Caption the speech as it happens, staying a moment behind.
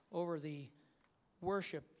the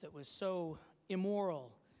worship that was so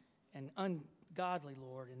immoral and ungodly,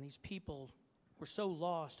 Lord, and these people were so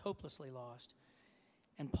lost, hopelessly lost.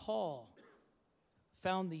 And Paul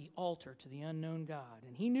found the altar to the unknown God,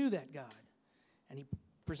 and he knew that God, and he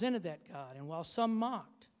presented that God. And while some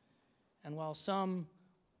mocked, and while some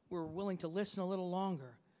were willing to listen a little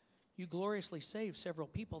longer, you gloriously saved several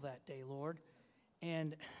people that day, Lord.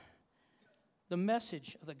 And the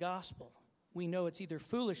message of the gospel, we know it's either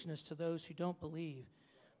foolishness to those who don't believe,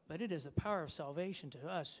 but it is the power of salvation to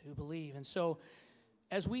us who believe. And so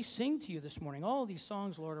as we sing to you this morning, all of these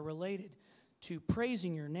songs, Lord, are related to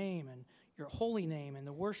praising your name and your holy name and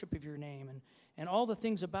the worship of your name and all the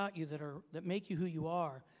things about you that make you who you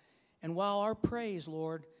are. And while our praise,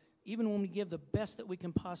 Lord, even when we give the best that we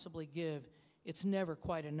can possibly give, it's never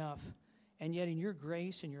quite enough. And yet in your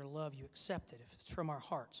grace and your love, you accept it if it's from our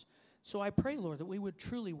hearts. So I pray, Lord, that we would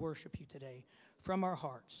truly worship you today from our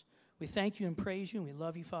hearts. We thank you and praise you, and we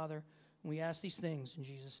love you, Father. And we ask these things in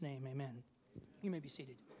Jesus' name. Amen. You may be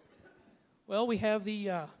seated. Well, we have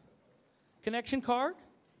the connection card.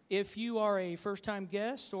 If you are a first-time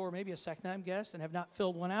guest or maybe a second-time guest and have not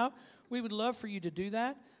filled one out, we would love for you to do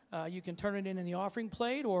that. You can turn it in the offering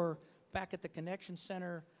plate or back at the Connection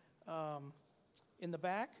Center in the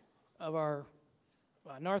back of our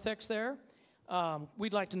narthex there.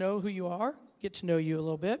 We'd like to know who you are, get to know you a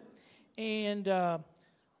little bit. And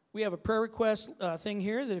we have a prayer request thing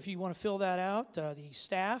here that if you want to fill that out, the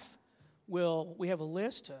staff we have a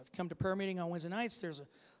list. Come to prayer meeting on Wednesday nights. There's a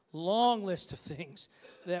long list of things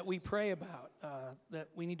that we pray about, that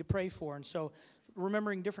we need to pray for. And so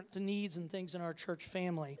remembering different needs and things in our church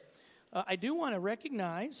family. I do want to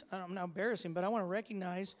recognize, I'm not embarrassing, but I want to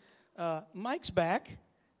recognize Mike's back.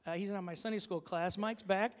 He's in my Sunday school class. Mike's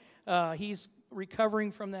back. He's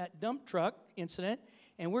recovering from that dump truck incident.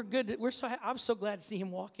 And we're good. I'm so glad to see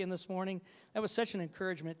him walk in this morning. That was such an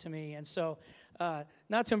encouragement to me. And so,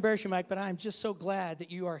 not to embarrass you, Mike, but I'm just so glad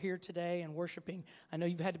that you are here today and worshiping. I know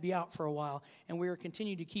you've had to be out for a while, and we are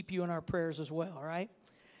continuing to keep you in our prayers as well, all right?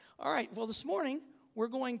 All right, well, this morning, we're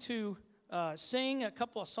going to sing a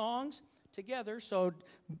couple of songs together. So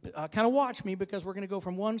kind of watch me because we're going to go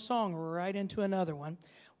from one song right into another one.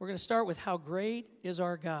 We're going to start with How Great Is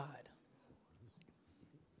Our God.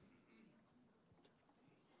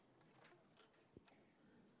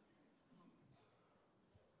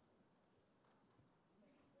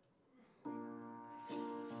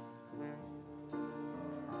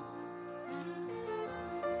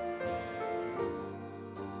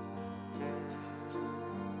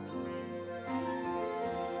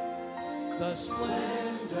 The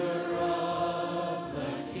splendor of the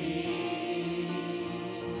King,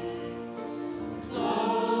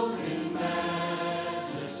 clothed in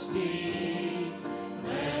majesty,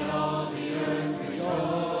 let all the earth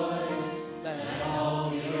rejoice, let all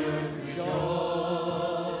the earth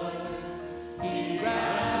rejoice. He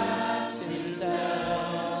wraps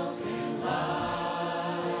himself in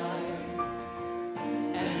light,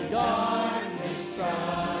 and darkness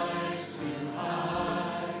tries to hide.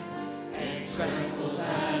 Trembles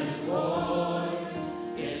at his voice,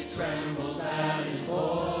 it trembles at his voice.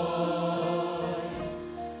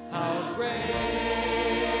 How great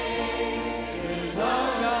is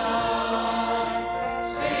our God,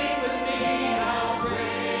 sing with me, how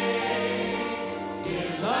great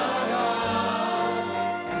is our God,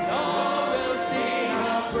 and all will see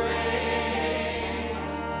how great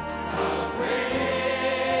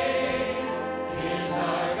is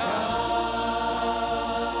our God.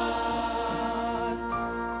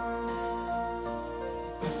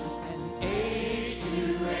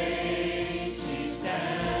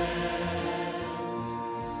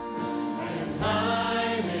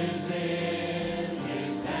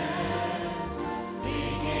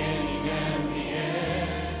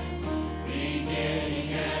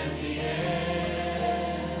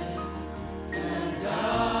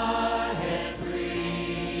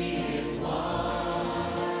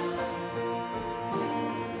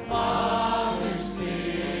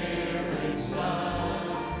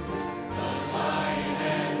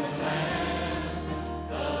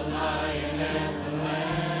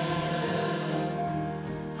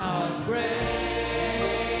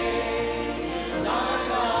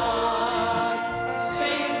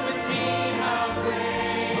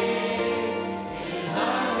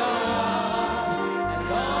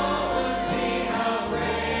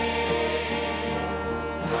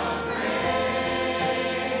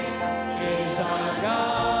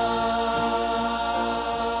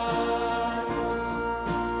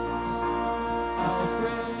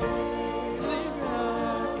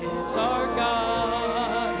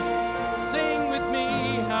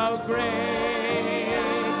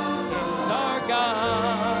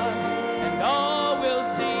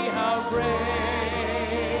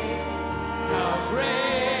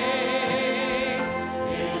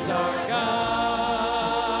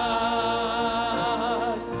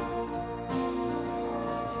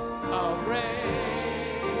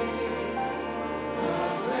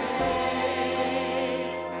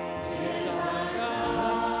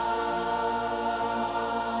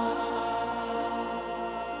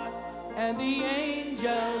 and the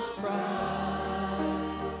angels cry.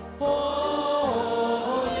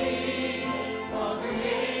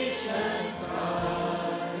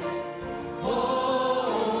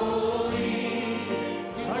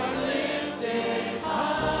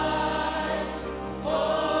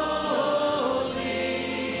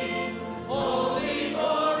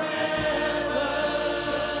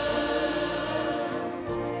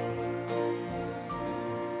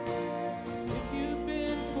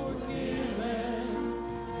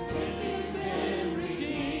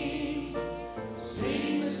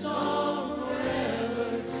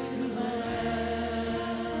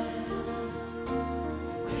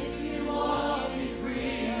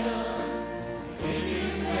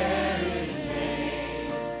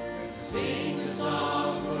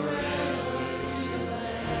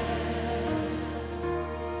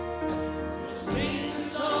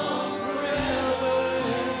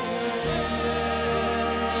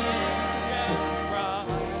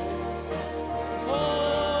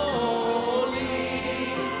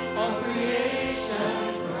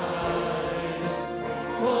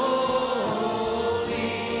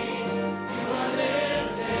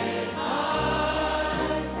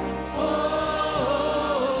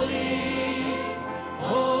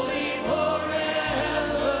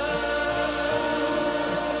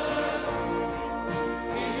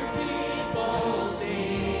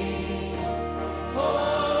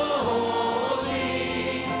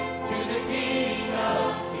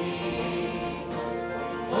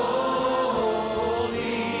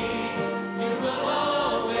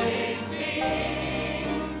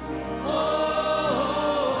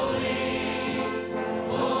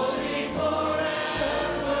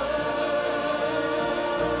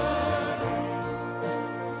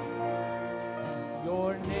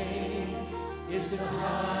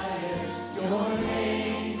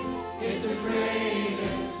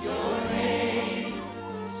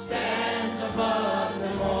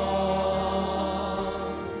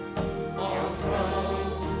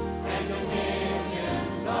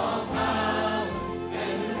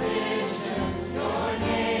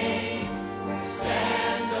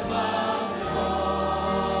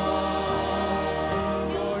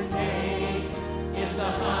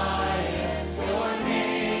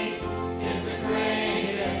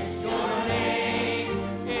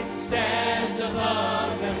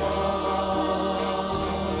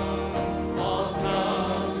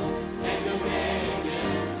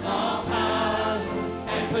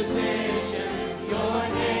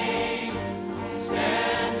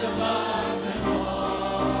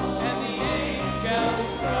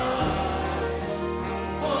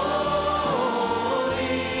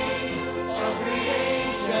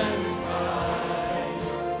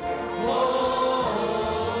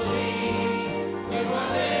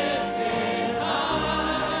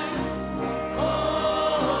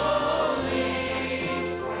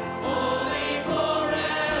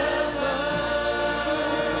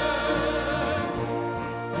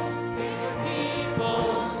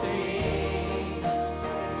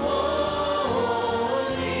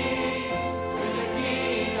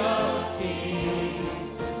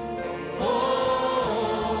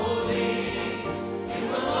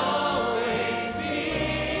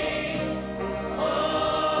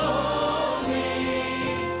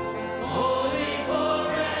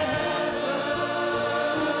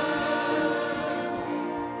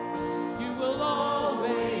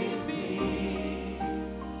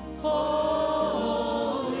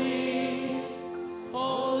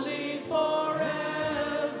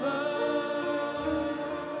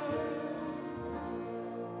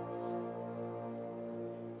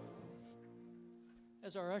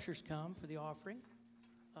 As our ushers come for the offering,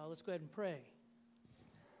 let's go ahead and pray.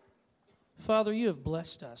 Father, you have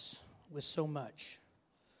blessed us with so much.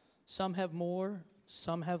 Some have more,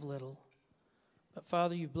 some have little. But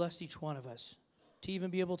Father, you've blessed each one of us to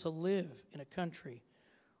even be able to live in a country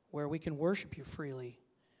where we can worship you freely,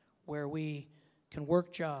 where we can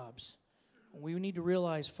work jobs. We need to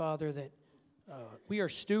realize, Father, that we are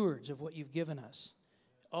stewards of what you've given us.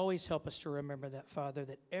 Always help us to remember that, Father,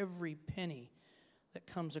 that every penny that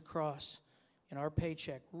comes across in our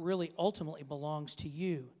paycheck really ultimately belongs to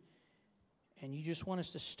you. And you just want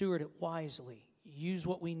us to steward it wisely, use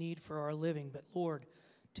what we need for our living, but Lord,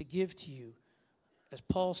 to give to you, as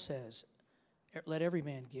Paul says, let every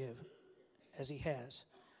man give as he has.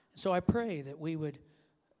 So I pray that we would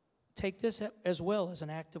take this as well as an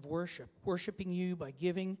act of worship, worshiping you by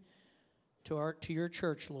giving to your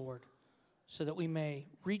church, Lord, so that we may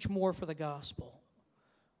reach more for the gospel,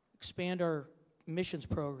 expand our missions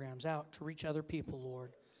programs out to reach other people,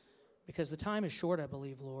 Lord, because the time is short, I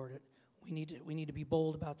believe, Lord. We need to be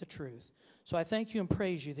bold about the truth. So I thank you and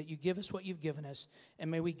praise you that you give us what you've given us, and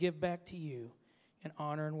may we give back to you in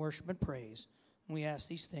honor and worship and praise. And we ask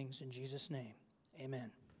these things in Jesus' name.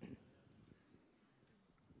 Amen.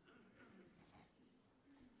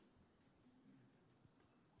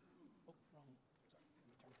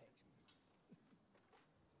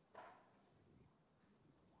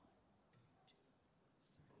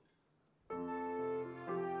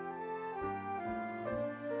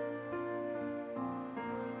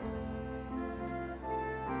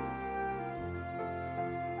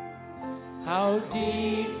 How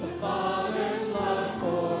deep the Father's love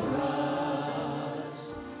for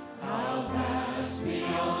us, how vast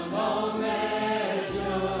beyond all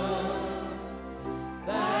measure,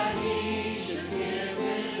 that He should give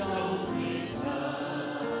His only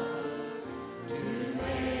Son to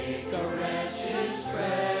make a wretch's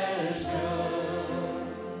treasure.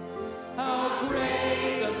 How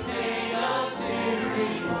great the pain of sin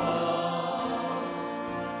He was,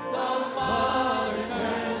 the Father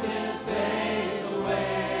turns His face away,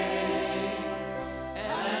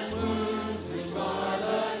 and wounds which are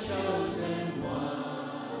the chosen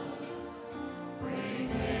one bring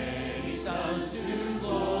many sons to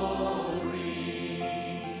glory.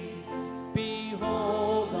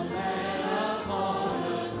 Behold the Lamb upon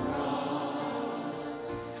the cross,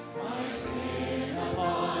 my sin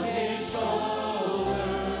upon His shoulders.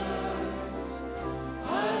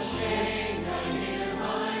 Ashamed I hear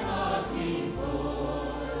my mocking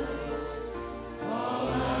voice call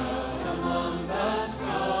out among the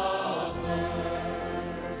scoffers.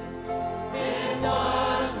 It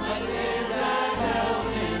was my sin that held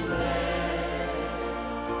Him there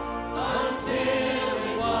until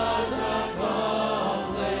it was accomplished.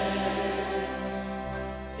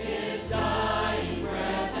 His dying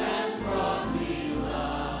breath has brought me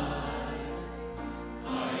life. I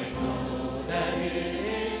know that it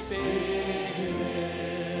is finished.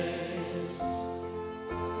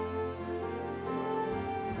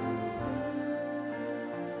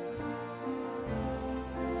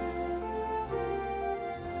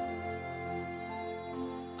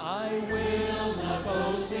 I will not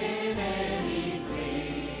boast in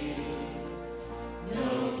anything,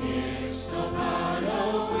 no gifts, no power, no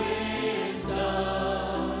wisdom,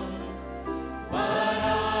 but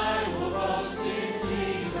I will boast in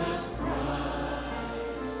Jesus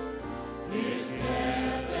Christ, His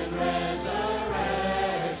death and resurrection.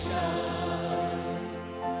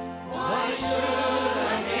 Why should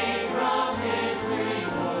I gain from His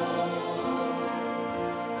reward?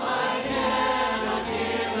 I cannot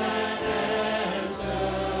give an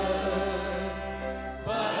answer,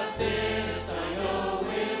 but this I know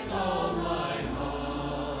with all my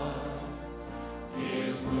heart: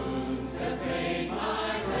 His wounds have paid my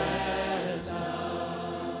ransom.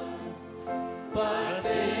 But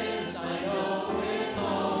this I know with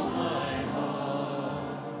all my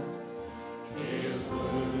heart: His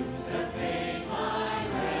wounds have paid my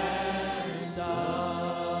ransom.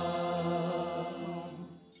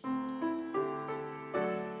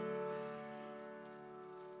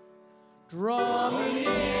 Draw me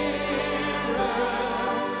nearer,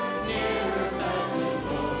 nearer, blessed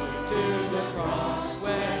Lord, to the cross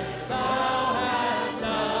where Thou hast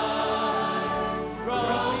died.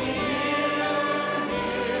 Draw me nearer,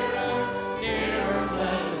 nearer, nearer,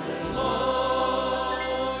 blessed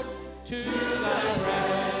Lord, to Thy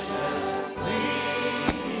precious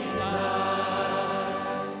bleeding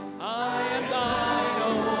side. I am Thine, O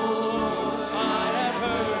Lord, I have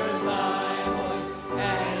heard Thy voice,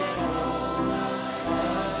 and in all my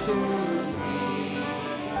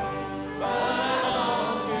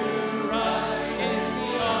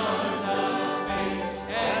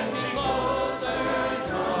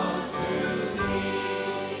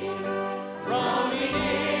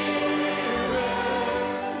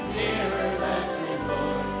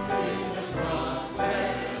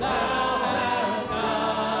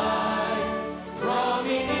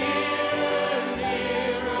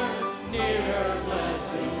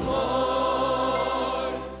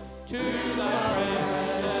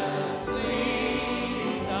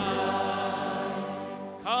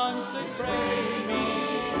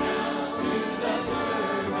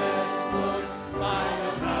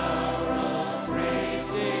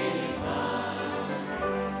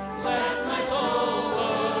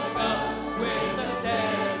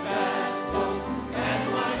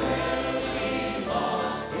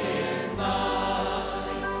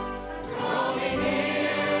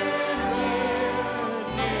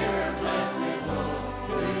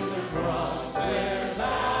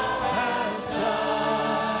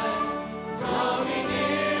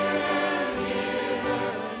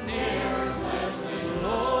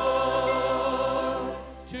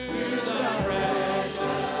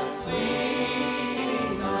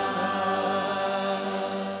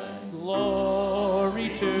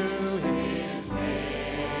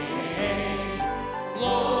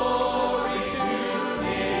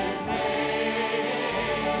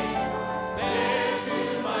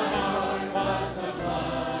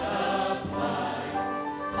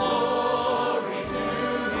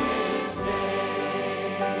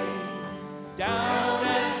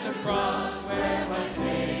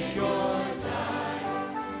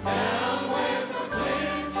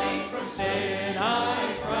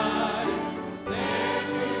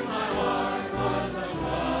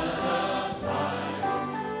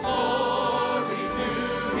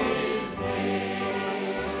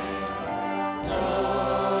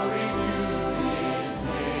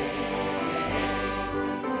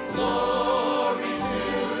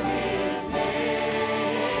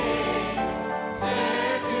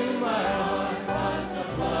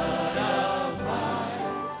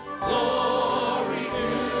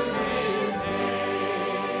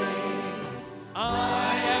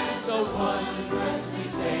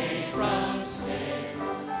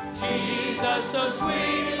Jesus so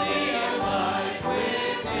sweetly abides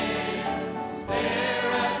within.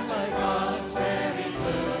 There at my cross where he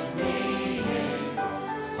took me in.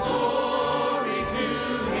 Glory to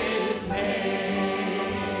his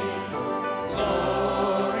name.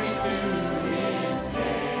 Glory to his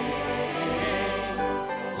name.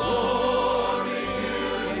 Glory to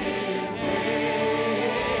his name.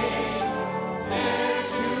 There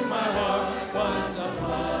to my heart was the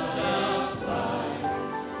blood applied.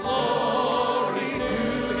 Glory to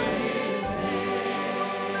his name.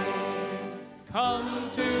 Come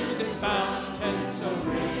to this fountain so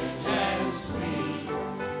rich and sweet.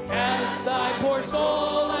 Cast thy poor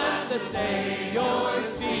soul at the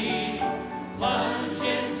Savior's feet. Plunge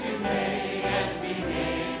into day and be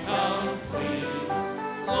made complete.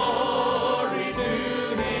 Glory to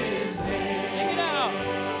his name. Sing it out.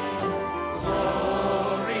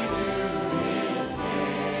 Glory to his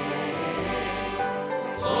name.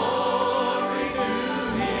 Glory to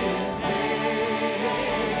his name.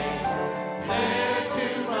 There to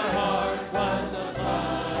my heart was the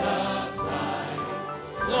blood applied.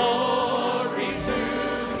 Glory to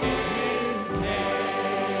his name.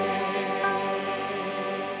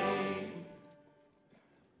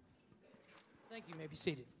 Thank you. You may be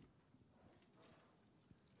seated.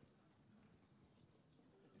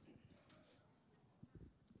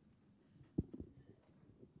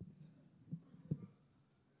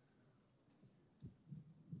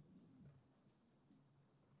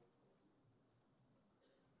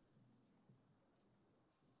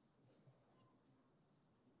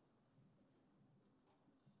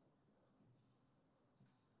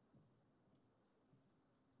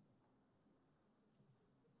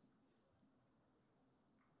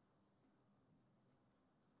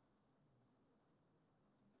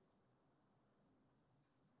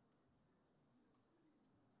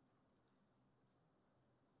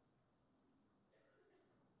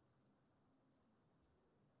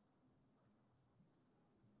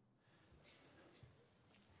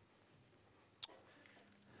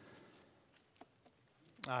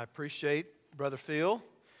 I appreciate Brother Phil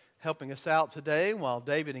helping us out today while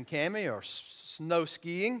David and Cammie are snow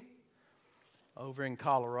skiing over in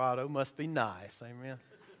Colorado. Must be nice, amen.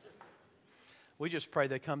 We just pray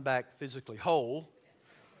they come back physically whole.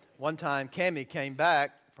 One time Cammie came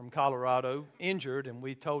back from Colorado injured, and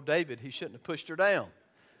we told David he shouldn't have pushed her down.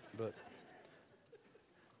 But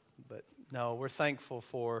no, we're thankful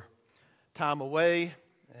for time away,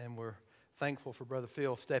 and we're thankful for Brother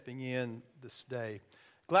Phil stepping in this day.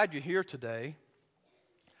 Glad you're here today.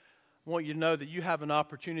 I want you to know that you have an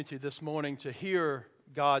opportunity this morning to hear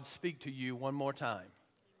God speak to you one more time.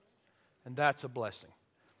 And that's a blessing,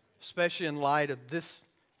 especially in light of this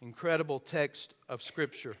incredible text of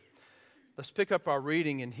Scripture. Let's pick up our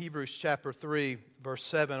reading in Hebrews chapter 3, verse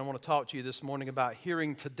 7. I want to talk to you this morning about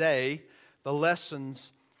hearing today the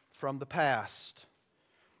lessons from the past.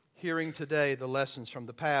 Hearing today the lessons from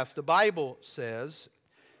the past. The Bible says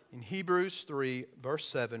in Hebrews 3, verse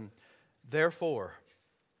 7, therefore,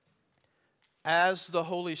 as the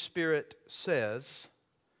Holy Spirit says,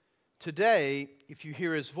 today, if you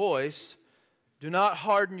hear His voice, do not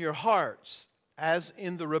harden your hearts as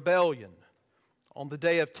in the rebellion on the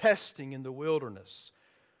day of testing in the wilderness,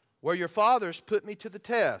 where your fathers put me to the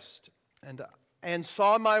test and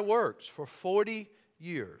saw my works for 40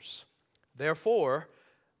 years. Therefore,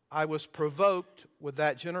 I was provoked with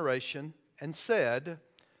that generation and said,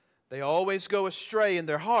 they always go astray in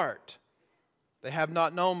their heart. They have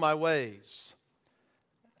not known my ways.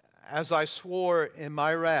 As I swore in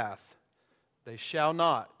my wrath, they shall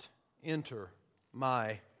not enter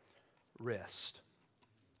my rest.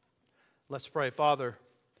 Let's pray. Father,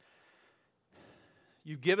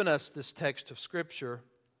 you've given us this text of Scripture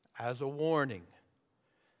as a warning.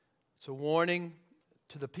 It's a warning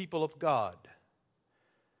to the people of God.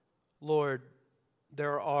 Lord,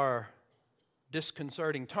 there are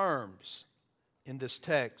disconcerting terms in this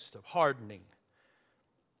text of hardening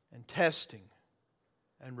and testing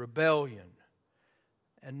and rebellion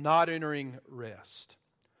and not entering rest.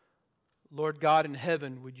 Lord God in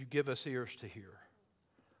heaven, would you give us ears to hear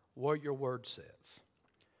what your word says?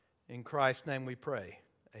 In Christ's name we pray.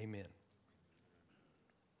 Amen.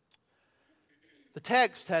 The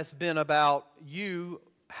text has been about you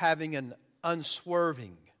having an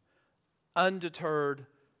unswerving, undeterred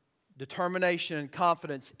determination and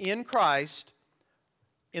confidence in Christ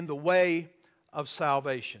in the way of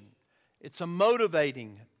salvation. It's a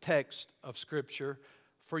motivating text of Scripture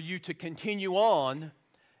for you to continue on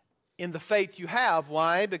in the faith you have.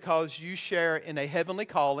 Why? Because you share in a heavenly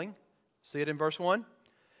calling. See it in verse 1?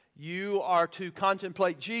 You are to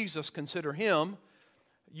contemplate Jesus, consider Him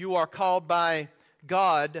You are called by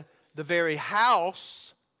God the very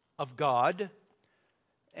house of God.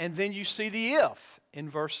 And then you see the if in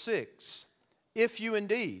verse 6. If you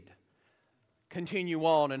indeed continue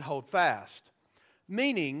on and hold fast.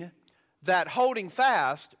 Meaning that holding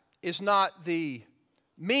fast is not the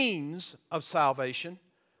means of salvation.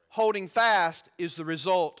 Holding fast is the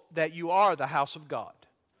result that you are the house of God.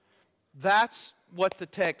 That's what the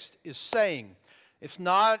text is saying. It's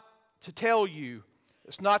not to tell you,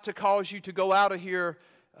 it's not to cause you to go out of here,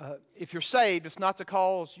 if you're saved, it's not to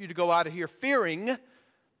cause you to go out of here fearing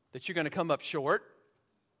that you're going to come up short.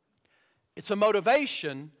 It's a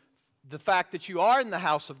motivation, the fact that you are in the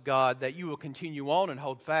house of God, that you will continue on and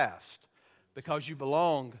hold fast because you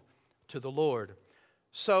belong to the Lord.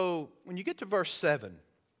 So when you get to verse 7,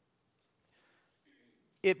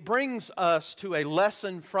 it brings us to a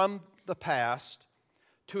lesson from the past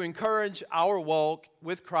to encourage our walk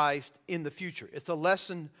with Christ in the future. It's a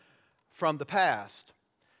lesson from the past.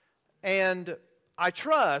 And I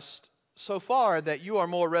trust so far that you are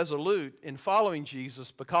more resolute in following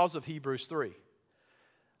Jesus because of Hebrews 3.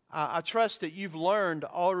 I trust that you've learned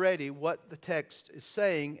already what the text is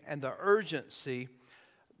saying and the urgency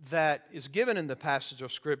that is given in the passage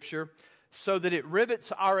of Scripture so that it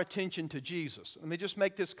rivets our attention to Jesus. Let me just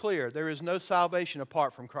make this clear. There is no salvation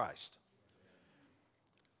apart from Christ.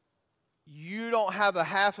 You don't have a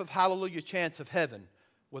half of hallelujah chance of heaven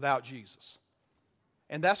without Jesus.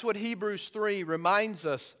 And that's what Hebrews 3 reminds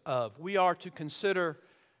us of. We are to consider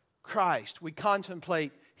Christ. We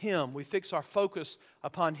contemplate Him. We fix our focus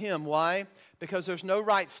upon Him. Why? Because there's no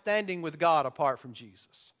right standing with God apart from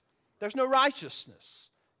Jesus. There's no righteousness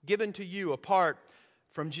given to you apart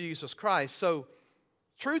from Jesus Christ. So,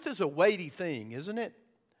 truth is a weighty thing, isn't it?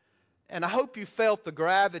 And I hope you felt the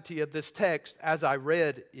gravity of this text as I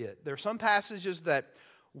read it. There are some passages that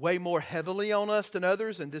weigh more heavily on us than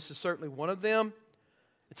others, and this is certainly one of them.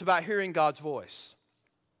 It's about hearing God's voice.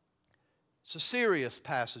 It's a serious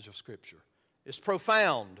passage of Scripture. It's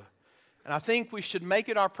profound. And I think we should make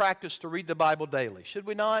it our practice to read the Bible daily. Should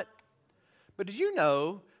we not? But did you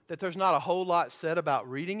know that there's not a whole lot said about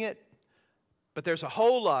reading it? But there's a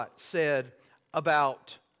whole lot said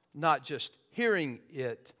about not just hearing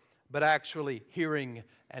it, but actually hearing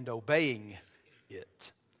and obeying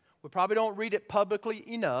it. We probably don't read it publicly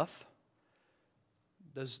enough.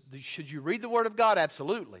 Should you read the Word of God?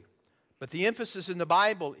 Absolutely. But the emphasis in the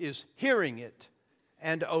Bible is hearing it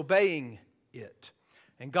and obeying it.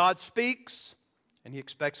 And God speaks, and He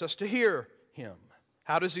expects us to hear Him.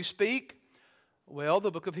 How does He speak? Well,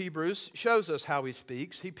 the book of Hebrews shows us how He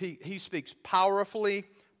speaks. He speaks powerfully,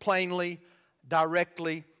 plainly,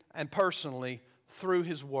 directly, and personally through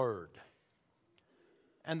His Word.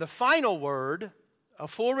 And the final word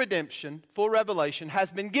of full redemption, full revelation,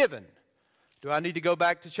 has been given. Do I need to go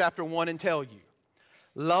back to chapter 1 and tell you?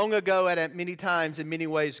 Long ago and at many times, in many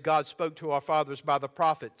ways, God spoke to our fathers by the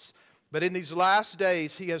prophets. But in these last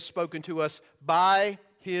days, He has spoken to us by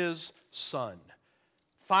His Son.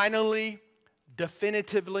 Finally,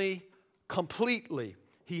 definitively, completely,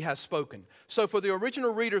 He has spoken. So for the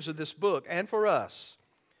original readers of this book, and for us,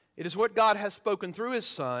 it is what God has spoken through His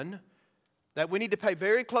Son that we need to pay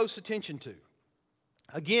very close attention to.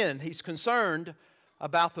 Again, He's concerned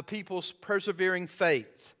about the people's persevering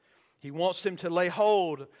faith. He wants them to lay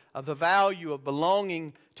hold of the value of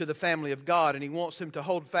belonging to the family of God, and He wants them to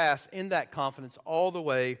hold fast in that confidence all the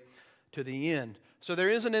way to the end. So there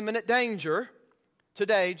is an imminent danger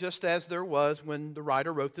today, just as there was when the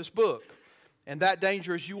writer wrote this book. And that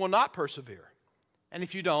danger is you will not persevere. And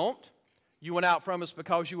if you don't, you went out from us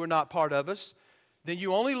because you were not part of us, then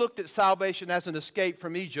you only looked at salvation as an escape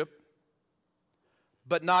from Egypt,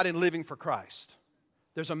 but not in living for Christ.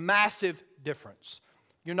 There's a massive difference.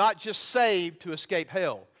 You're not just saved to escape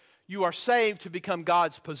hell. You are saved to become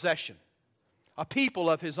God's possession, a people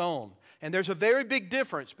of His own. And there's a very big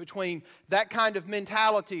difference between that kind of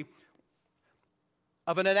mentality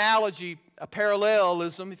of an analogy, a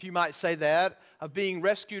parallelism, if you might say that, of being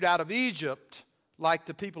rescued out of Egypt, like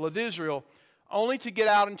the people of Israel, only to get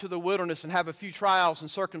out into the wilderness and have a few trials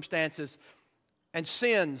and circumstances and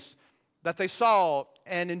sins that they saw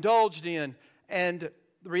and indulged in. And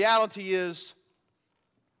the reality is,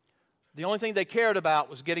 the only thing they cared about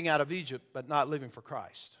was getting out of Egypt, but not living for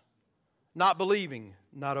Christ. Not believing,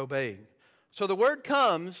 not obeying. So the word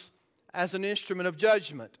comes as an instrument of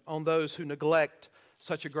judgment on those who neglect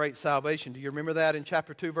such a great salvation. Do you remember that in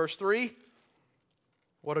chapter 2, verse 3?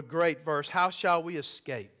 What a great verse. How shall we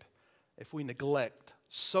escape if we neglect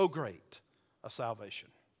so great a salvation?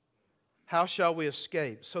 How shall we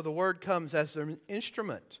escape? So the word comes as an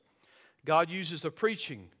instrument. God uses the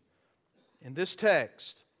preaching in this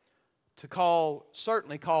text to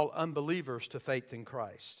certainly call unbelievers to faith in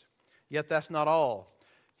Christ. Yet that's not all.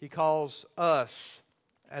 He calls us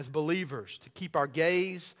as believers to keep our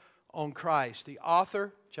gaze on Christ, the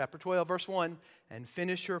author, chapter 12, verse 1, and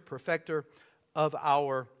finisher, perfecter of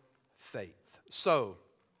our faith. So,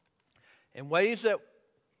 in ways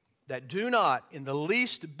that do not in the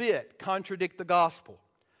least bit contradict the gospel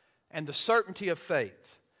and the certainty of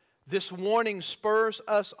faith, this warning spurs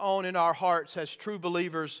us on in our hearts as true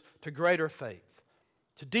believers to greater faith,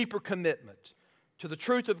 to deeper commitment, to the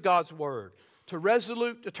truth of God's Word, to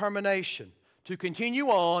resolute determination, to continue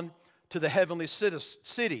on to the heavenly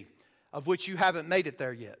city of which you haven't made it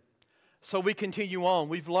there yet. So we continue on.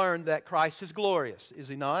 We've learned that Christ is glorious, is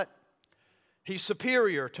He not? He's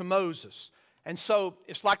superior to Moses. And so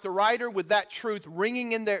it's like the writer with that truth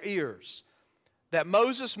ringing in their ears, that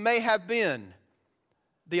Moses may have been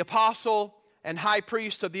the apostle and high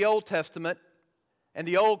priest of the Old Testament and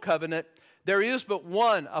the Old Covenant. There is but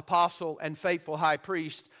one apostle and faithful high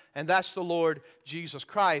priest, and that's the Lord Jesus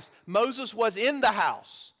Christ. Moses was in the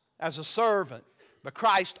house as a servant, but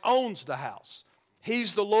Christ owns the house.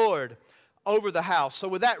 He's the Lord over the house. So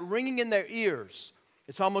with that ringing in their ears,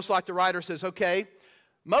 it's almost like the writer says, okay,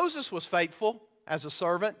 Moses was faithful as a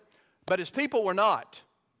servant, but his people were not.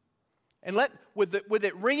 And with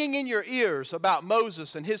it ringing in your ears about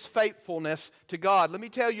Moses and his faithfulness to God, let me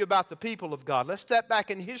tell you about the people of God. Let's step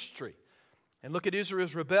back in history and look at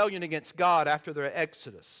Israel's rebellion against God after their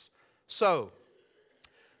exodus. So,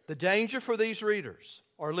 the danger for these readers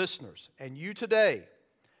or listeners, and you today,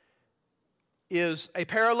 is a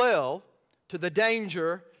parallel to the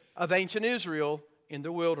danger of ancient Israel in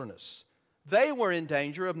the wilderness. They were in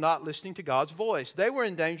danger of not listening to God's voice. They were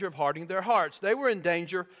in danger of hardening their hearts. They were in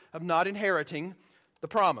danger of not inheriting the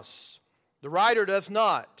promise. The writer does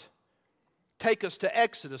not take us to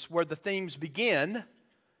Exodus where the themes begin,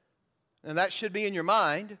 and that should be in your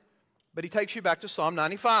mind, but he takes you back to Psalm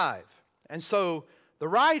 95. And so the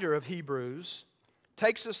writer of Hebrews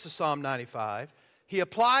takes us to Psalm 95. He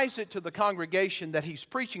applies it to the congregation that he's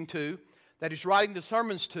preaching to, that he's writing the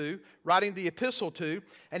sermons to, writing the epistle to,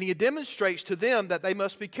 and he demonstrates to them that they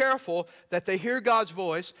must be careful that they hear God's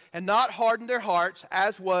voice and not harden their hearts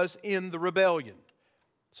as was in the rebellion.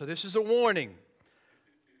 So this is a warning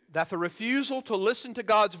that the refusal to listen to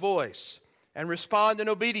God's voice and respond in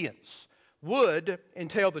obedience would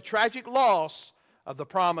entail the tragic loss of the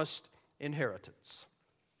promised inheritance.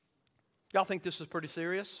 Y'all think this is pretty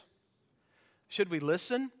serious? Should we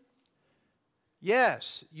listen?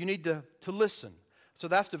 Yes, you need to listen. So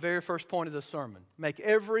that's the very first point of the sermon. Make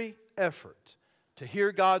every effort to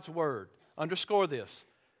hear God's word. Underscore this,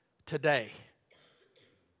 today.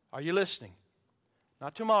 Are you listening?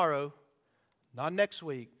 Not tomorrow, not next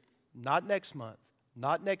week, not next month,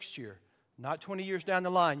 not next year, not 20 years down the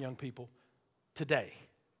line, young people. Today.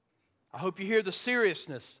 I hope you hear the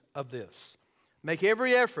seriousness of this. Make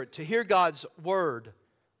every effort to hear God's word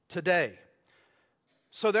today.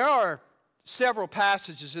 So there are several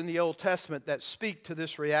passages in the Old Testament that speak to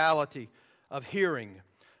this reality of hearing.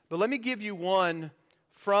 But let me give you one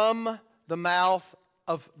from the mouth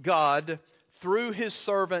of God through His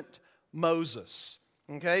servant Moses.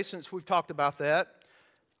 Okay, since we've talked about that.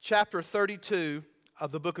 Chapter 32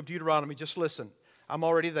 of the book of Deuteronomy, just listen. I'm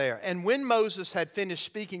already there. And when Moses had finished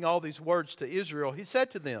speaking all these words to Israel, he said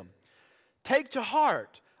to them, "Take to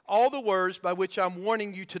heart all the words by which I'm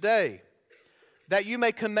warning you today, that you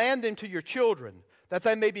may command them to your children, that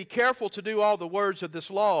they may be careful to do all the words of this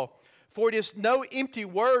law. For it is no empty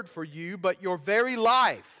word for you, but your very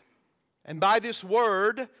life. And by this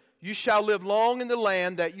word you shall live long in the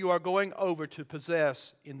land that you are going over to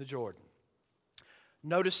possess in the Jordan."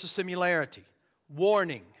 Notice the similarity.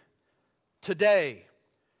 Warning. Today.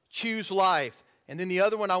 Choose life. And then the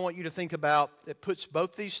other one I want you to think about that puts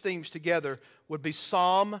both these themes together would be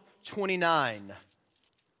Psalm 29.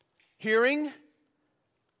 Hearing.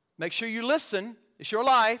 Make sure you listen. It's your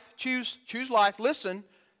life. Choose life. Listen.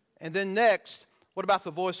 And then next, what about the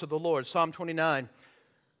voice of the Lord? Psalm 29.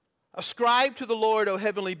 Ascribe to the Lord, O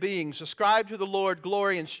heavenly beings. Ascribe to the Lord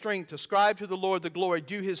glory and strength. Ascribe to the Lord the glory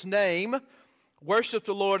due His name. Worship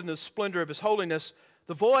the Lord in the splendor of His holiness.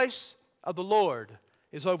 The voice of the Lord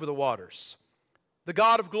is over the waters. The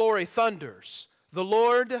God of glory thunders. The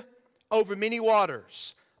Lord over many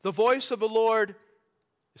waters. The voice of the Lord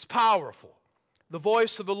is powerful. The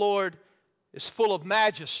voice of the Lord is full of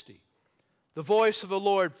majesty. The voice of the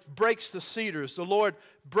Lord breaks the cedars. The Lord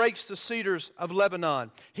breaks the cedars of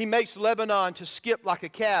Lebanon. He makes Lebanon to skip like a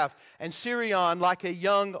calf and Syrian like a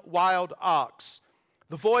young wild ox.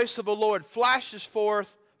 The voice of the Lord flashes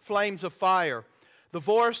forth flames of fire. The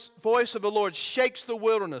voice of the Lord shakes the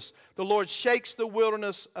wilderness. The Lord shakes the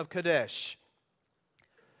wilderness of Kadesh.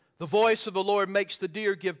 The voice of the Lord makes the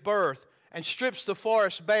deer give birth and strips the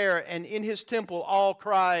forest bare, and in his temple all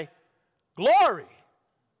cry, Glory!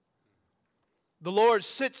 The Lord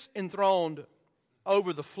sits enthroned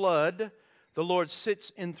over the flood. The Lord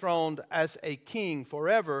sits enthroned as a king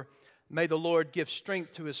forever. May the Lord give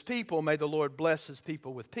strength to his people. May the Lord bless his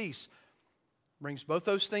people with peace. Brings both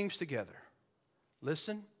those things together.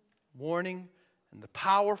 Listen, warning, and the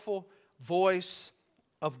powerful voice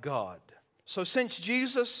of God. So since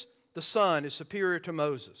Jesus, the Son, is superior to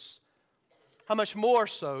Moses, how much more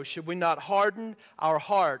so should we not harden our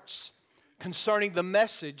hearts concerning the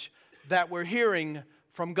message that we're hearing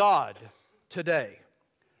from God today?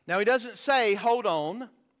 Now, he doesn't say, hold on,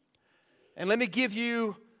 and let me give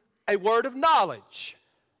you a word of knowledge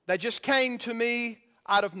that just came to me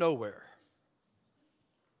out of nowhere.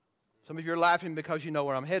 Some of you are laughing because you know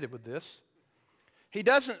where I'm headed with this. He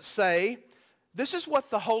doesn't say, this is what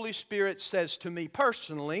the Holy Spirit says to me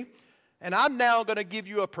personally, and I'm now going to give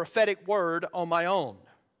you a prophetic word on my own.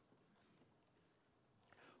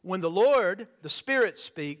 When the Lord, the Spirit,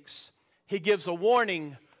 speaks, he gives a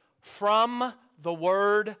warning from the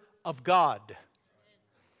Word of God.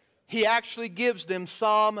 He actually gives them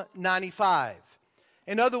Psalm 95.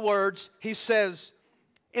 In other words, he says,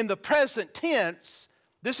 in the present tense,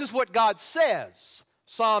 this is what God says,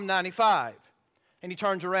 Psalm 95. And he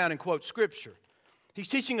turns around and quotes Scripture. He's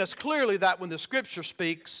teaching us clearly that when the Scripture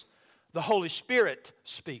speaks, the Holy Spirit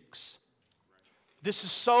speaks. This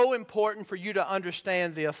is so important for you to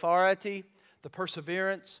understand the authority, the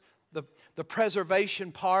perseverance, the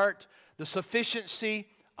preservation part, the sufficiency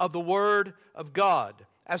of the Word of God.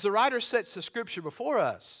 As the writer sets the Scripture before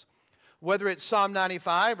us, whether it's Psalm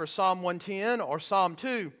 95 or Psalm 110 or Psalm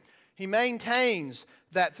 2, he maintains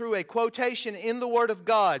that through a quotation in the Word of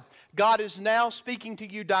God, God is now speaking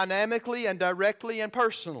to you dynamically and directly and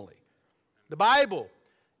personally. The Bible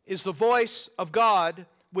is the voice of God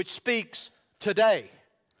which speaks today.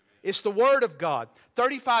 It's the Word of God.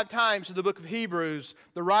 35 times in the book of Hebrews,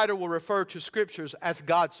 the writer will refer to Scriptures as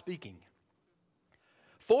God speaking.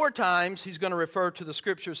 4 times he's going to refer to the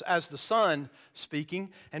Scriptures as the Son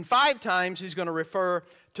speaking, and 5 times he's going to refer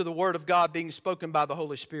to the Word of God being spoken by the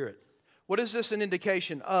Holy Spirit. What is this an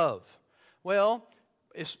indication of? Well,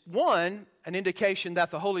 it's one, an indication that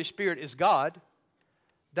the Holy Spirit is God.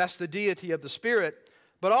 That's the deity of the Spirit.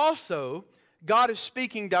 But also, God is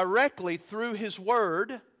speaking directly through His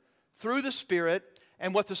Word, through the Spirit,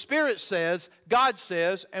 and what the Spirit says, God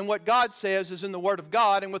says, and what God says is in the Word of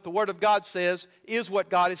God, and what the Word of God says is what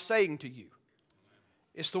God is saying to you.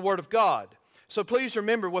 It's the Word of God. So please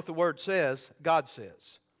remember what the Word says, God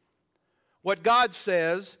says. What God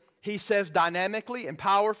says, He says dynamically and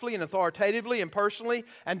powerfully and authoritatively and personally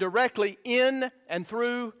and directly in and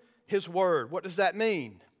through His Word. What does that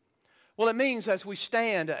mean? Well, it means as we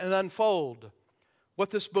stand and unfold what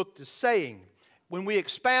this book is saying, when we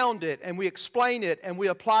expound it and we explain it and we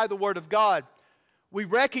apply the Word of God, we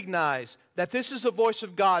recognize that this is the voice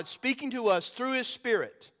of God speaking to us through His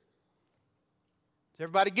Spirit. Is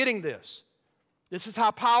everybody getting this? This is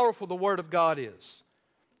how powerful the Word of God is.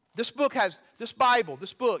 This book has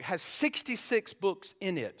 66 books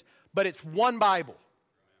in it, but it's one Bible.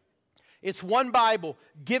 It's one Bible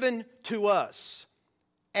given to us.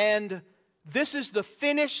 And this is the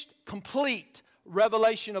finished, complete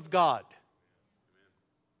revelation of God.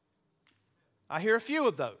 I hear a few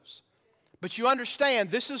of those. But you understand,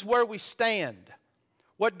 this is where we stand.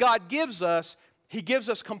 What God gives us, He gives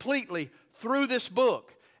us completely through this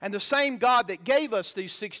book. And the same God that gave us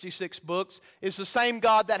these 66 books is the same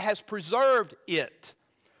God that has preserved it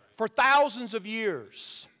for thousands of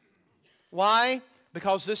years. Why?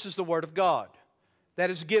 Because this is the Word of God that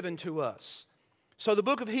is given to us. So the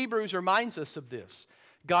book of Hebrews reminds us of this.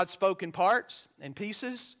 God spoke in parts and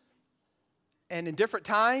pieces and in different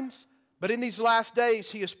times, but in these last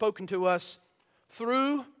days He has spoken to us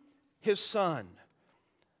through His Son.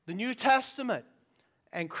 The New Testament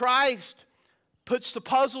and Christ puts the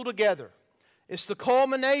puzzle together. It's the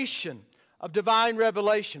culmination of divine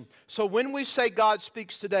revelation. So when we say God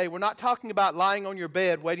speaks today, we're not talking about lying on your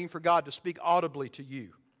bed waiting for God to speak audibly to you.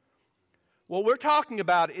 What we're talking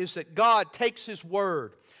about is that God takes His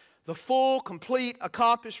Word, the full, complete,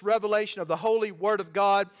 accomplished revelation of the holy Word of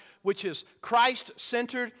God, which is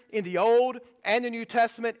Christ-centered in the Old and the New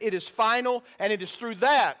Testament. It is final, and it is through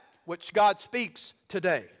that which God speaks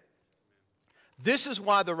today. This is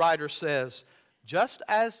why the writer says, just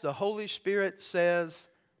as the Holy Spirit says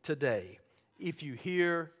today, if you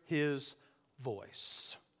hear His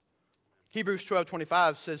voice. Hebrews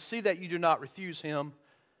 12:25 says, "See that you do not refuse him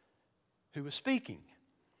who is speaking."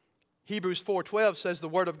 Hebrews 4:12 says the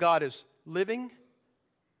Word of God is living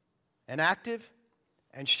and active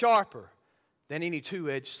and sharper than any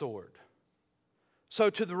two-edged sword. So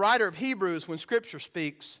to the writer of Hebrews, when Scripture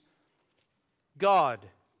speaks, God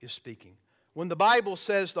is speaking. When the Bible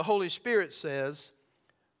says, the Holy Spirit says,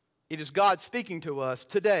 it is God speaking to us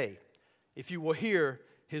today, if you will hear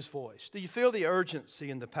His voice. Do you feel the urgency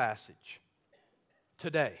in the passage?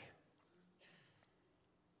 Today.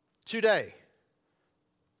 Today.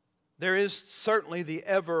 There is certainly the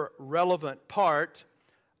ever-relevant part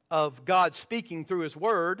of God speaking through His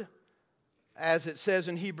Word, as it says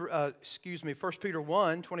in 1 Peter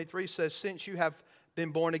 1:23 says, "Since you have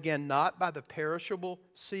been born again, not by the perishable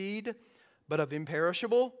seed, but of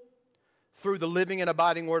imperishable, through the living and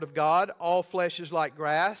abiding Word of God, all flesh is like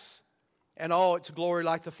grass, and all its glory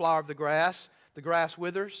like the flower of the grass. The grass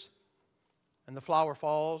withers, and the flower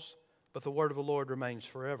falls, but the word of the Lord remains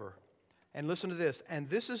forever." And listen to this. "And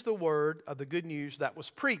this is the word of the good news that was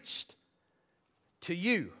preached to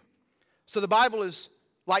you." So the Bible is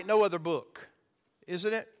like no other book,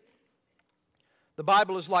 isn't it? The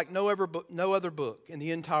Bible is like no other book in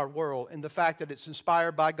the entire world in the fact that it's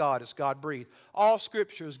inspired by God, it's God-breathed. All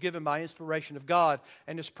Scripture is given by inspiration of God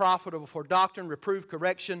and is profitable for doctrine, reproof,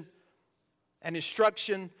 correction, and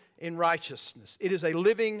instruction in righteousness. It is a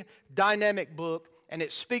living, dynamic book, and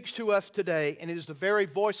it speaks to us today, and it is the very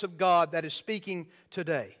voice of God that is speaking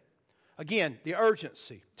today. Again, the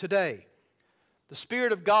urgency today. The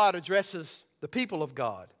Spirit of God addresses the people of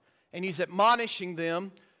God, and He's admonishing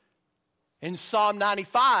them in Psalm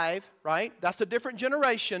 95, right? That's a different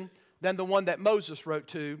generation than the one that Moses wrote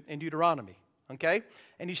to in Deuteronomy, okay?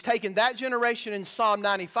 And He's taken that generation in Psalm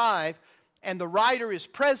 95, and the writer is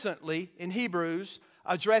presently, in Hebrews,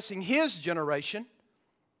 addressing his generation,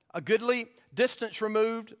 a goodly distance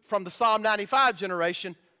removed from the Psalm 95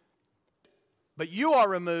 generation, but you are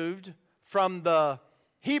removed from the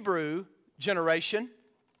Hebrew generation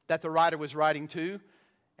that the writer was writing to,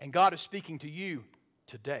 and God is speaking to you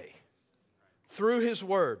today through His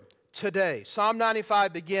Word today. Psalm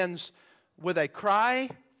 95 begins with a cry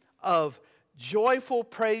of joyful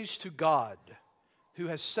praise to God who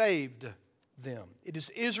has saved them. It is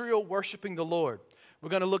Israel worshiping the Lord. We're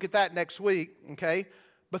going to look at that next week, okay?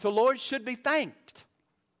 But the Lord should be thanked.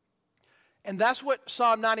 And that's what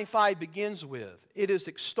Psalm 95 begins with. It is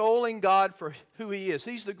extolling God for who He is.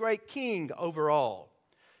 He's the great King over all.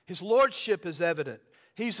 His lordship is evident.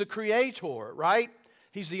 He's the creator, right?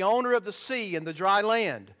 He's the owner of the sea and the dry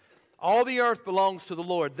land. All the earth belongs to the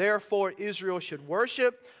Lord. Therefore, Israel should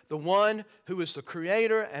worship the one who is the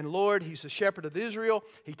creator and Lord. He's the shepherd of Israel.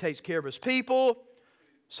 He takes care of His people.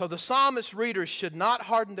 So the psalmist readers should not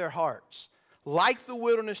harden their hearts like the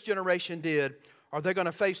wilderness generation did, or they're going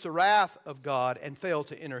to face the wrath of God and fail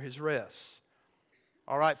to enter His rest.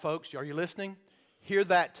 All right, folks, are you listening? Hear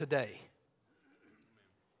that today.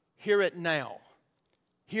 Hear it now.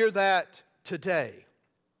 Hear that today.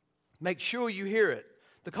 Make sure you hear it.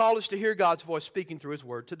 The call is to hear God's voice speaking through His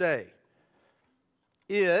Word today.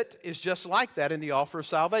 It is just like that in the offer of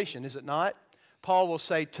salvation, is it not? Paul will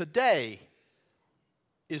say, today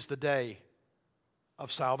is the day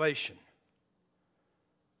of salvation.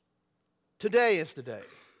 Today is the day.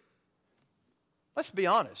 Let's be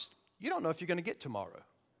honest. You don't know if you're going to get tomorrow.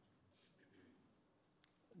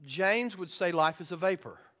 James would say life is a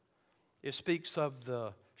vapor. It speaks of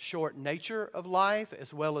the short nature of life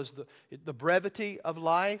as well as the brevity of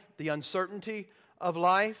life, the uncertainty of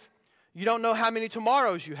life. You don't know how many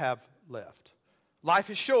tomorrows you have left. Life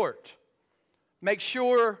is short. Make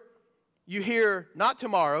sure you hear not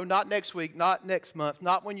tomorrow, not next week, not next month,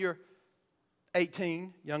 not when you're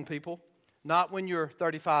 18, young people, not when you're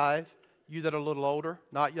 35, you that are a little older,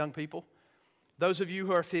 not young people. Those of you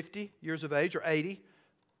who are 50 years of age or 80,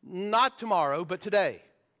 not tomorrow, but today.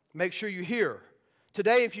 Make sure you hear.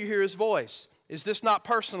 Today, if you hear His voice, is this not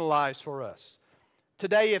personalized for us?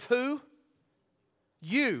 Today, if who?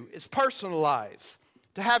 You. It's personalized.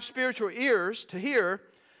 To have spiritual ears to hear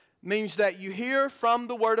means that you hear from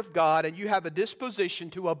the Word of God and you have a disposition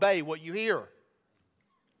to obey what you hear.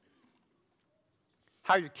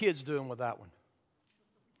 How are your kids doing with that one?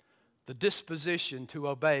 The disposition to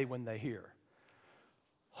obey when they hear.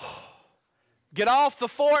 Get off the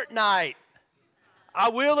Fortnite. I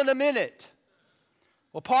will in a minute.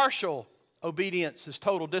 Well, partial obedience is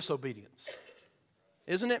total disobedience,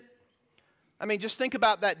 isn't it? I mean, just think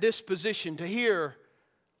about that disposition to hear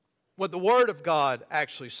what the Word of God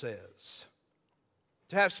actually says.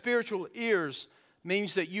 To have spiritual ears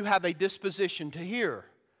means that you have a disposition to hear.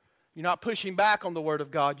 You're not pushing back on the Word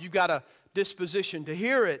of God. You've got a disposition to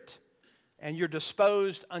hear it, and you're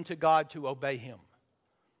disposed unto God to obey Him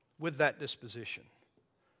with that disposition.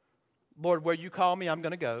 Lord, where you call me, I'm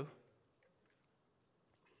going to go.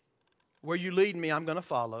 Where you lead me, I'm going to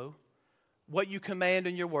follow. What you command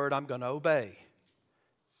in your word, I'm going to obey.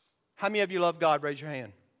 How many of you love God? Raise your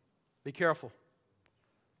hand. Be careful.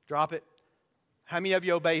 Drop it. How many of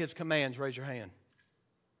you obey His commands? Raise your hand.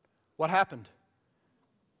 What happened?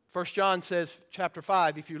 1 John says, chapter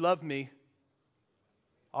 5, if you love me,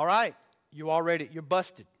 all right, you're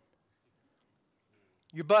busted.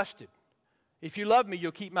 You're busted. If you love me,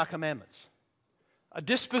 you'll keep my commandments. A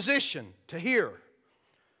disposition to hear.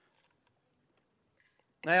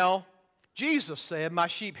 Now, Jesus said, my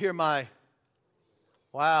sheep hear my,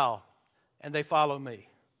 and they follow me.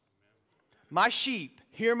 My sheep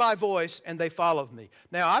hear my voice and they follow me.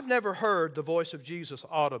 Now, I've never heard the voice of Jesus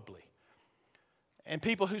audibly. And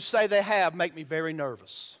people who say they have make me very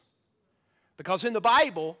nervous. Because in the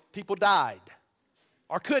Bible, people died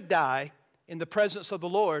or could die in the presence of the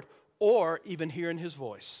Lord or even hearing His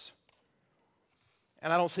voice.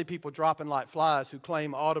 And I don't see people dropping like flies who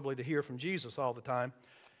claim audibly to hear from Jesus all the time.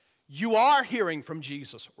 You are hearing from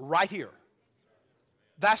Jesus right here.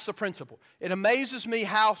 That's the principle. It amazes me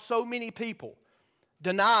how so many people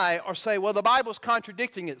deny or say, well, the Bible's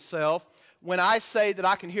contradicting itself when I say that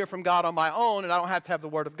I can hear from God on my own and I don't have to have the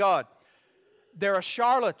Word of God. There are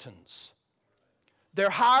charlatans. They're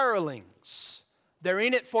hirelings. They're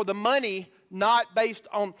in it for the money, not based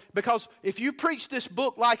on... Because if you preach this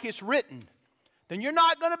book like it's written, then you're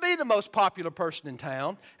not going to be the most popular person in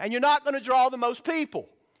town, and you're not going to draw the most people.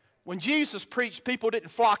 When Jesus preached, people didn't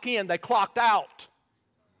flock in, they clocked out.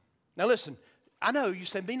 Now listen, I know you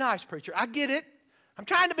say, be nice, preacher. I get it. I'm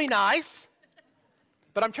trying to be nice.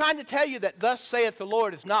 But I'm trying to tell you that thus saith the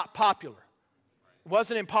Lord is not popular. It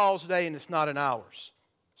wasn't in Paul's day and it's not in ours.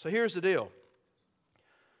 So here's the deal.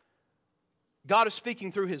 God is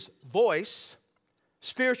speaking through His voice.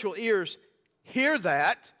 Spiritual ears hear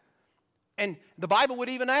that. And the Bible would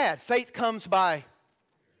even add, faith comes by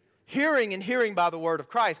hearing and hearing by the word of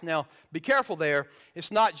Christ. Now, be careful there.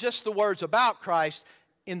 It's not just the words about Christ.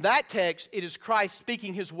 In that text, it is Christ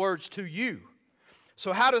speaking His words to you.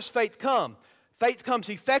 So how does faith come? Faith comes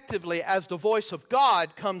effectively as the voice of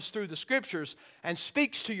God comes through the Scriptures and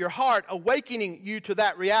speaks to your heart, awakening you to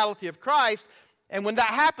that reality of Christ. And when that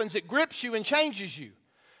happens, it grips you and changes you.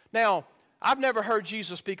 Now, I've never heard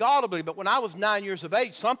Jesus speak audibly, but when I was 9 years of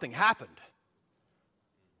age, something happened.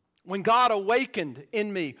 When God awakened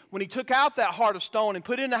in me, when He took out that heart of stone and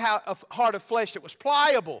put in a heart of flesh that was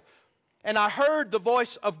pliable, and I heard the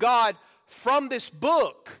voice of God from this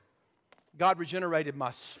book, God regenerated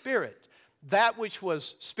my spirit. That which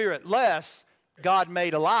was spiritless, God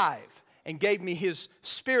made alive and gave me His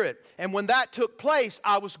Spirit. And when that took place,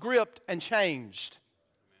 I was gripped and changed.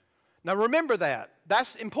 Now remember that.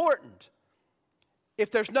 That's important.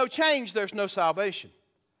 If there's no change, there's no salvation.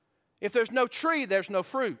 If there's no tree, there's no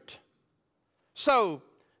fruit. So,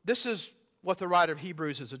 this is what the writer of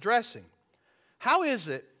Hebrews is addressing. How is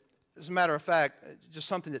it, as a matter of fact, just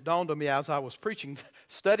something that dawned on me as I was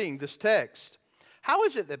studying this text, how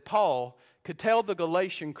is it that Paul could tell the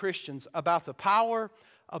Galatian Christians about the power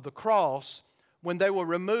of the cross when they were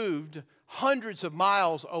removed hundreds of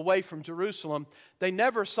miles away from Jerusalem? They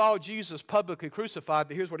never saw Jesus publicly crucified,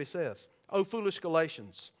 but here's what he says. O foolish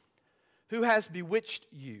Galatians, who has bewitched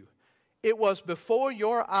you? It was before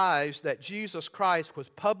your eyes that Jesus Christ was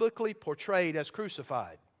publicly portrayed as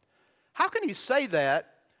crucified. How can he say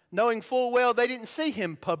that knowing full well they didn't see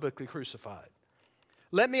Him publicly crucified?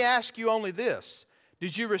 Let me ask you only this.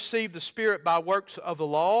 Did you receive the Spirit by works of the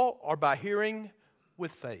law or by hearing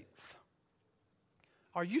with faith?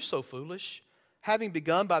 Are you so foolish? Having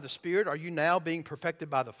begun by the Spirit, are you now being perfected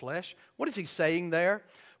by the flesh? What is he saying there?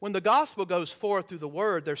 When the gospel goes forth through the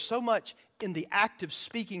Word, there's so much in the active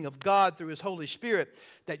speaking of God through His Holy Spirit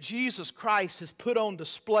that Jesus Christ is put on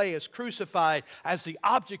display as crucified as the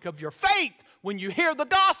object of your faith when you hear the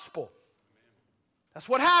gospel. That's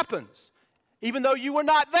what happens. Even though you were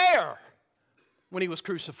not there when He was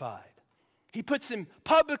crucified. He puts Him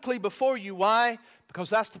publicly before you. Why? Because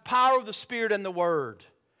that's the power of the Spirit and the Word.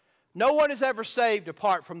 No one is ever saved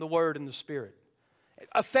apart from the Word and the Spirit,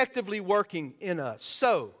 effectively working in us.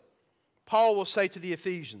 So, Paul will say to the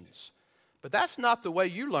Ephesians, but that's not the way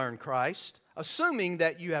you learn Christ, assuming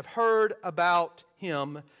that you have heard about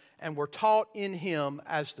Him and were taught in Him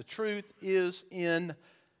as the truth is in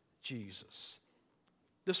Jesus.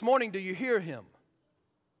 This morning, do you hear Him?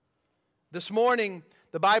 This morning,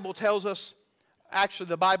 the Bible tells us, actually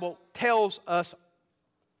the Bible tells us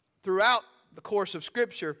throughout the course of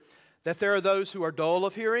Scripture that there are those who are dull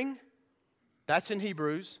of hearing That's in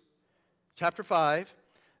Hebrews chapter 5.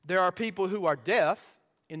 There are people who are deaf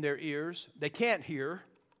in their ears. They can't hear.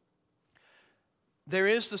 There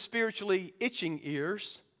is the spiritually itching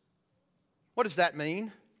ears. What does that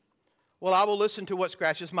mean? Well, I will listen to what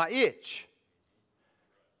scratches my itch.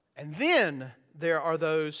 And then there are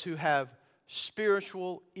those who have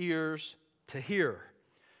spiritual ears to hear.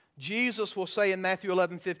 Jesus will say in Matthew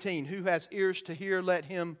 11:15, who has ears to hear, let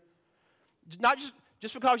him... Not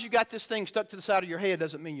just because you got this thing stuck to the side of your head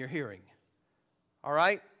doesn't mean you're hearing. All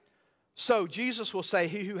right? So Jesus will say,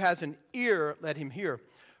 he who has an ear, let him hear.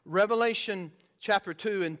 Revelation chapter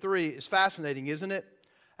 2 and 3 is fascinating, isn't it?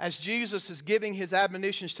 As Jesus is giving his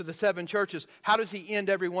admonitions to the 7 churches, how does he end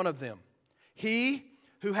every one of them? He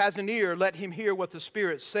who has an ear, let him hear what the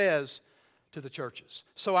Spirit says to the churches.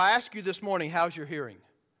 So I ask you this morning, how's your hearing?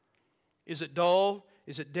 Is it dull?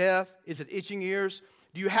 Is it deaf? Is it itching ears?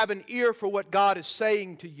 Do you have an ear for what God is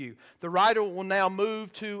saying to you? The writer will now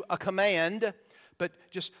move to a command, but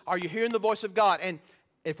just, are you hearing the voice of God? And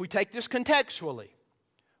if we take this contextually,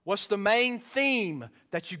 what's the main theme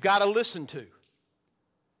that you've got to listen to?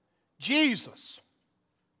 Jesus.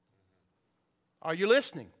 Are you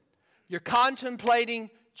listening? You're contemplating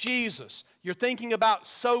Jesus. You're thinking about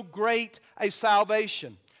so great a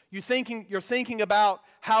salvation. You're thinking about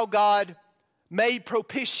how God made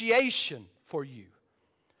propitiation for you.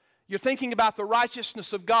 You're thinking about the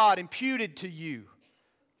righteousness of God imputed to you.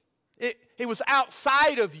 It was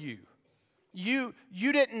outside of you. You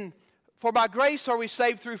didn't, for by grace are we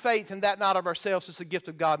saved through faith, and that not of ourselves, is a gift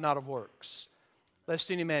of God, not of works, lest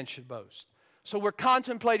any man should boast. So we're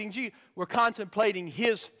contemplating Jesus. We're contemplating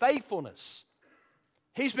His faithfulness.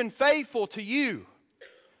 He's been faithful to you.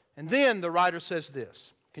 And then the writer says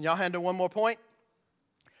this. Can y'all handle one more point?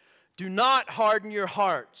 Do not harden your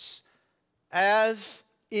hearts as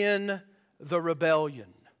in the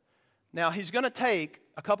rebellion. Now, he's going to take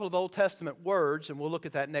a couple of Old Testament words, and we'll look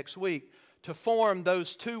at that next week, to form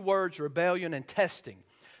those two words, rebellion and testing.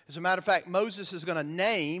 As a matter of fact, Moses is going to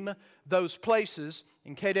name those places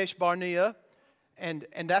in Kadesh Barnea, and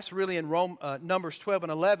that's really in Numbers 12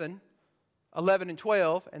 and 11, 11 and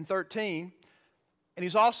 12 and 13. And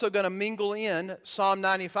he's also going to mingle in Psalm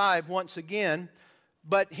 95 once again.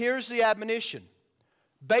 But here's the admonition.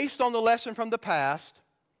 Based on the lesson from the past,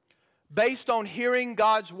 based on hearing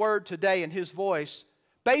God's word today and His voice,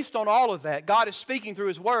 based on all of that, God is speaking through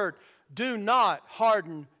His word. Do not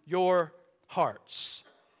harden your hearts.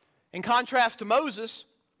 In contrast to Moses,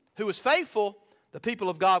 who was faithful, the people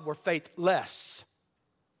of God were faithless.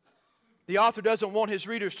 The author doesn't want his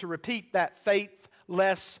readers to repeat that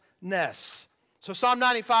faithlessness. So Psalm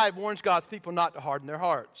 95 warns God's people not to harden their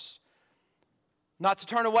hearts, not to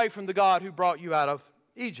turn away from the God who brought you out of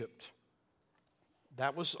Egypt.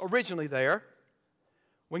 That was originally there.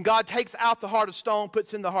 When God takes out the heart of stone,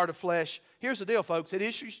 puts in the heart of flesh, here's the deal, folks. It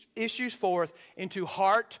issues forth into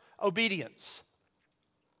heart obedience.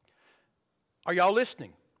 Are y'all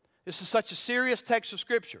listening? This is such a serious text of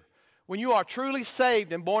Scripture. When you are truly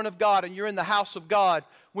saved and born of God and you're in the house of God,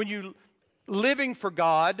 when you living for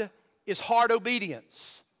God is heart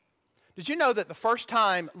obedience. Did you know that the first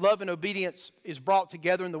time love and obedience is brought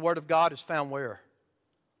together in the Word of God is found where?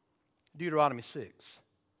 Deuteronomy 6.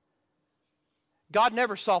 God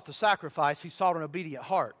never sought the sacrifice. He sought an obedient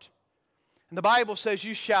heart. And the Bible says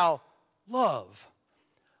you shall love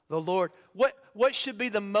the Lord. What should be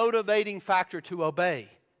the motivating factor to obey?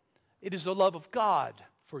 It is the love of God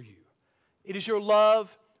for you. It is your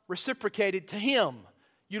love reciprocated to Him.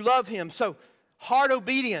 You love Him. So heart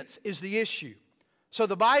obedience is the issue. So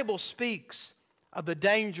the Bible speaks of the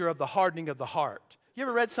danger of the hardening of the heart. You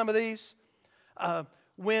ever read some of these?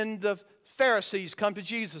 When the Pharisees come to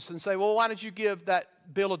Jesus and say, well, why did you give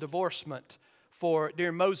that bill of divorcement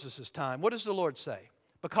during Moses' time? What does the Lord say?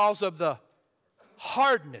 Because of the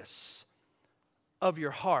hardness of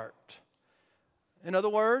your heart. In other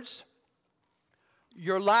words,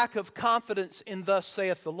 your lack of confidence in thus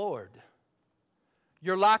saith the Lord.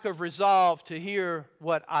 Your lack of resolve to hear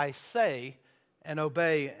what I say and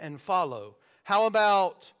obey and follow. How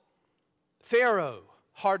about Pharaoh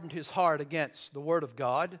hardened his heart against the Word of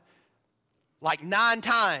God? Like 9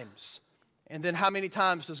 times. And then how many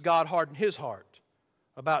times does God harden His heart?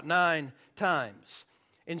 About 9 times.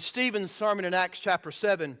 In Stephen's sermon in Acts chapter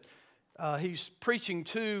 7, he's preaching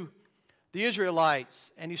to the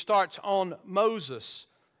Israelites, and he starts on Moses.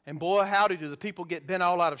 And boy, howdy, do the people get bent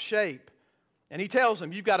all out of shape. And he tells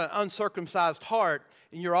them, you've got an uncircumcised heart,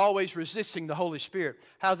 and you're always resisting the Holy Spirit.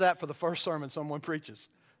 How's that for the first sermon someone preaches,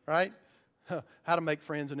 right? How to make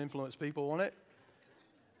friends and influence people, wasn't it?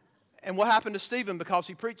 And what happened to Stephen because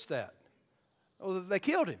he preached that? Well, they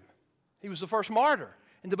killed him. He was the first martyr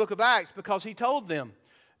in the book of Acts because he told them,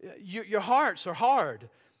 your hearts are hard.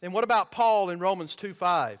 And what about Paul in Romans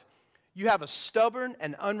 2:5? You have a stubborn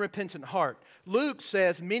and unrepentant heart. Luke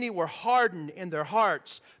says many were hardened in their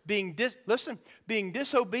hearts, being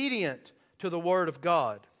disobedient to the word of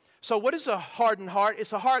God. So what is a hardened heart?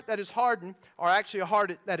 It's a heart that is hardened, or actually a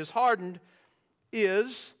heart that is hardened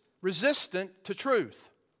is resistant to truth.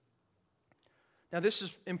 Now this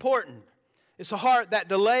is important. It's a heart that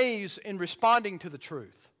delays in responding to the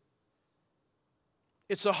truth.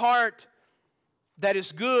 It's a heart that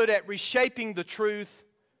is good at reshaping the truth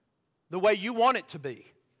the way you want it to be,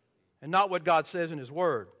 and not what God says in His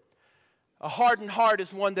Word. A hardened heart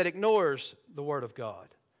is one that ignores the Word of God.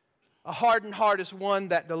 A hardened heart is one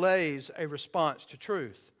that delays a response to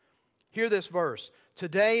truth. Hear this verse.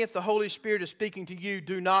 Today, if the Holy Spirit is speaking to you,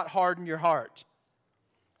 do not harden your heart.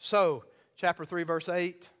 So, chapter 3, verse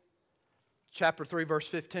 8, chapter 3, verse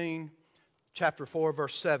 15, chapter 4,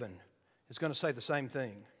 verse 7 is going to say the same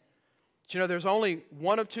thing. But you know, there's only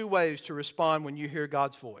one of two ways to respond when you hear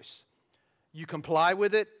God's voice. You comply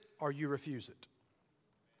with it or you refuse it.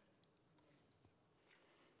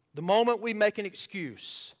 The moment we make an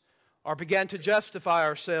excuse or begin to justify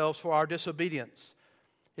ourselves for our disobedience,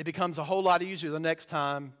 it becomes a whole lot easier the next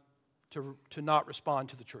time to not respond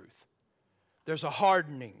to the truth. There's a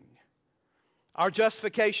hardening. Our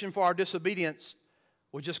justification for our disobedience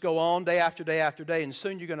will just go on day after day after day, and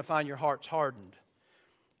soon you're going to find your heart's hardened.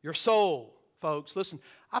 Your soul, folks, listen,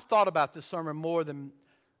 I've thought about this sermon more than,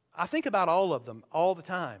 I think about all of them all the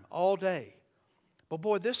time, all day. But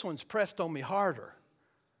boy, this one's pressed on me harder.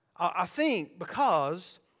 I think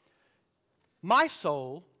because my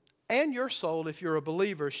soul and your soul, if you're a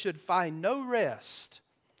believer, should find no rest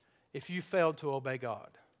if you failed to obey God.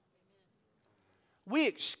 We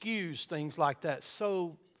excuse things like that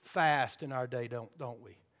so fast in our day, don't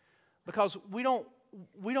we? Because we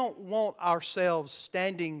don't want ourselves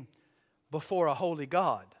standing before a holy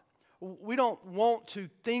God. We don't want to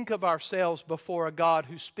think of ourselves before a God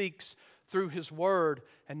who speaks through His Word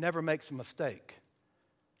and never makes a mistake,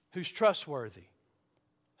 who's trustworthy,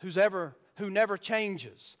 who never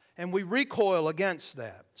changes. And we recoil against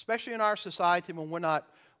that, especially in our society when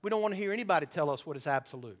we don't want to hear anybody tell us what is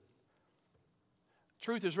absolute.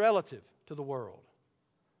 Truth is relative to the world,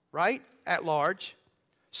 right? At large.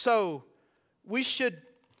 So, what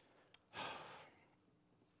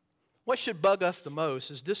should bug us the most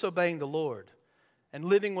is disobeying the Lord and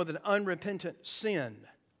living with an unrepentant sin.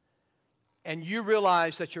 And you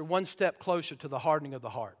realize that you're one step closer to the hardening of the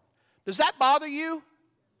heart. Does that bother you?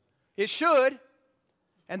 It should.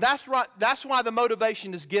 And that's why the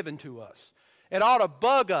motivation is given to us. It ought to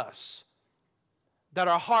bug us that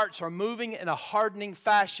our hearts are moving in a hardening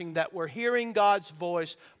fashion, that we're hearing God's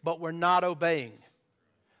voice, but we're not obeying.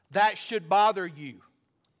 That should bother you.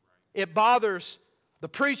 It bothers the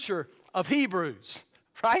preacher of Hebrews,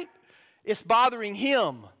 right? It's bothering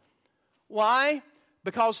him. Why?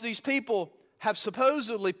 Because these people have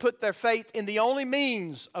supposedly put their faith in the only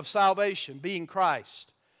means of salvation, being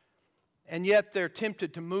Christ. And yet they're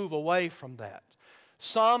tempted to move away from that.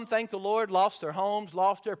 Some, thank the Lord, lost their homes,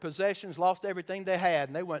 lost their possessions, lost everything they had,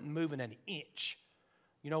 and they weren't moving an inch.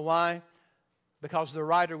 You know why? Because the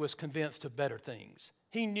writer was convinced of better things.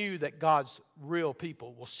 He knew that God's real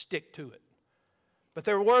people will stick to it. But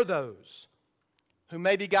there were those who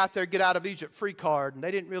maybe got their get out of Egypt free card, and they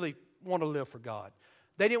didn't really want to live for God.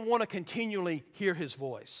 They didn't want to continually hear His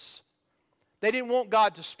voice. They didn't want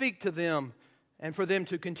God to speak to them and for them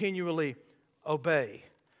to continually obey.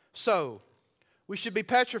 So, we should be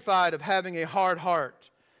petrified of having a hard heart.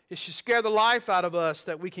 It should scare the life out of us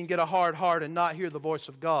that we can get a hard heart and not hear the voice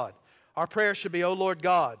of God. Our prayer should be, "Oh Lord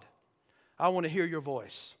God, I want to hear your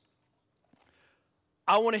voice.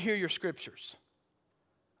 I want to hear your scriptures.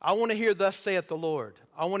 I want to hear thus saith the Lord.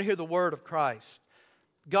 I want to hear the word of Christ.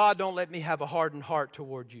 God, don't let me have a hardened heart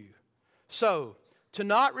toward you." So, to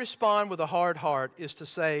not respond with a hard heart is to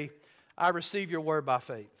say, "I receive your word by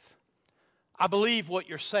faith. I believe what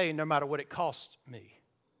you're saying no matter what it costs me."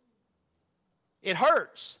 It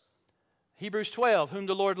hurts. Hebrews 12, whom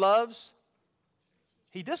the Lord loves,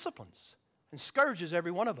 He disciplines and scourges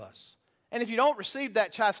every one of us. And if you don't receive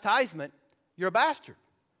that chastisement, you're a bastard.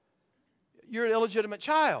 You're an illegitimate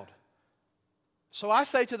child. So I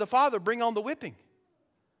say to the Father, bring on the whipping.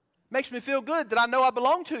 Makes me feel good that I know I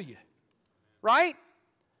belong to you. Right?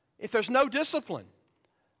 If there's no discipline,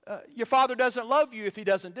 your Father doesn't love you if He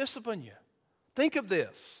doesn't discipline you. Think of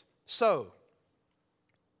this. So,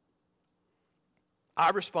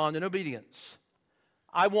 I respond in obedience.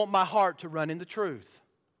 I want my heart to run in the truth.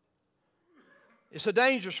 It's a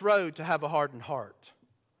dangerous road to have a hardened heart.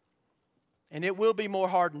 and it will be more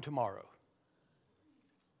hardened tomorrow.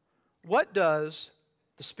 What does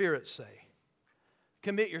the Spirit say?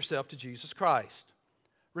 Commit yourself to Jesus Christ.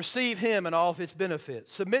 Receive Him and all of His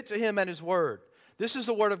benefits. Submit to Him and His Word. This is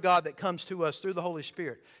the Word of God that comes to us through the Holy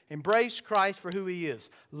Spirit. Embrace Christ for who He is.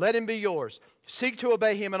 Let Him be yours. Seek to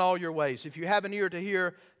obey Him in all your ways. If you have an ear to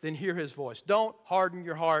hear, then hear His voice. Don't harden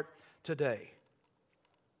your heart today.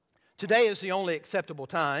 Today is the only acceptable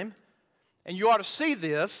time, and you ought to see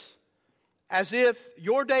this as if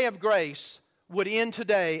your day of grace would end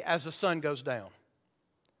today as the sun goes down.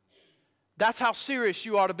 That's how serious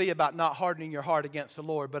you ought to be about not hardening your heart against the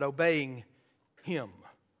Lord, but obeying Him.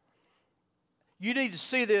 You need to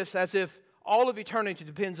see this as if all of eternity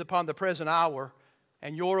depends upon the present hour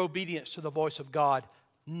and your obedience to the voice of God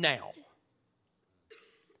now.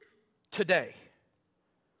 Today.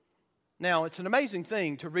 Now, it's an amazing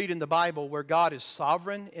thing to read in the Bible where God is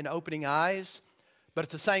sovereign in opening eyes, but at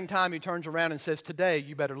the same time He turns around and says, today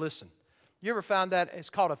you better listen. You ever found that? It's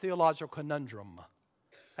called a theological conundrum.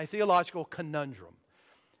 A theological conundrum.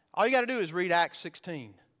 All you got to do is read Acts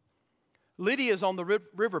 16. Lydia is on the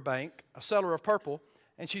riverbank, a seller of purple,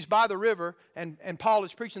 and she's by the river, and Paul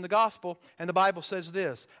is preaching the gospel, and the Bible says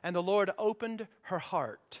this, and the Lord opened her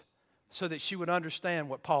heart so that she would understand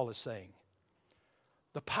what Paul is saying.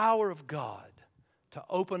 The power of God to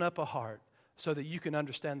open up a heart so that you can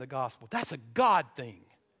understand the gospel. That's a God thing.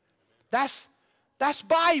 That's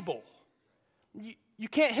Bible. You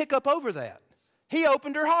can't hiccup over that. He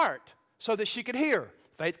opened her heart so that she could hear.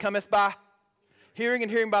 Faith cometh by hearing,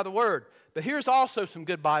 and hearing by the word. But here's also some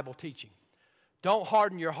good Bible teaching. Don't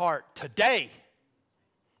harden your heart today.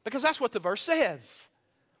 Because that's what the verse says.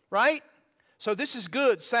 Right? So this is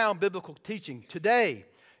good, sound biblical teaching. Today,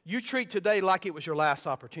 you treat today like it was your last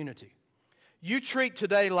opportunity. You treat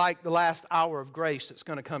today like the last hour of grace that's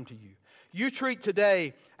going to come to you. You treat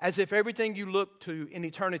today as if everything you look to in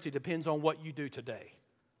eternity depends on what you do today.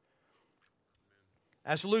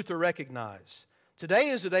 As Luther recognized, today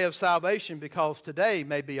is the day of salvation because today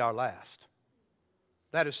may be our last.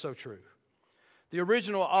 That is so true. The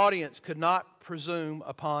original audience could not presume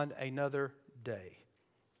upon another day.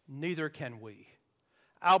 Neither can we.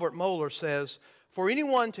 Albert Mohler says, for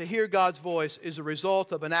anyone to hear God's voice is a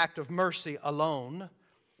result of an act of mercy alone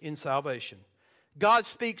in salvation. God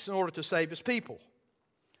speaks in order to save His people.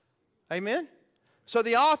 Amen? So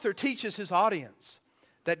the author teaches his audience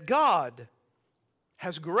that God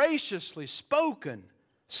has graciously spoken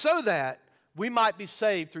so that we might be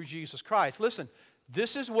saved through Jesus Christ. Listen,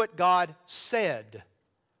 this is what God said.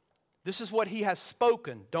 This is what He has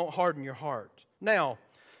spoken. Don't harden your heart. Now,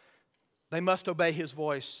 they must obey His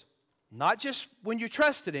voice, not just when you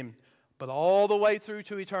trusted Him, but all the way through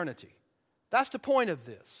to eternity. That's the point of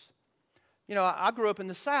this. You know, I grew up in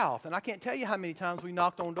the South, and I can't tell you how many times we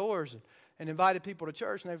knocked on doors and invited people to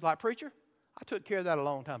church, and they were like, preacher, I took care of that a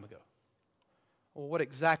long time ago. Well, what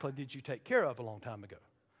exactly did you take care of a long time ago?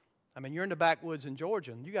 I mean, you're in the backwoods in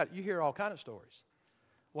Georgia, and you hear all kinds of stories.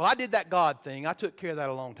 Well, I did that God thing. I took care of that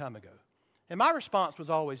a long time ago. And my response was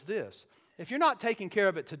always this. If you're not taking care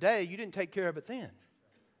of it today, you didn't take care of it then.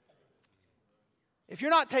 If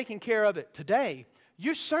you're not taking care of it today,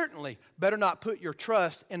 you certainly better not put your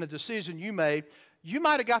trust in a decision you made. You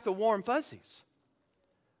might have got the warm fuzzies.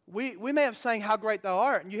 We may have sang How Great Thou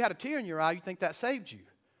Art, and you had a tear in your eye. You think that saved you.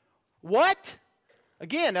 What?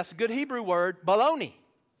 Again, that's a good Hebrew word, baloney,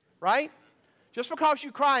 right? Just because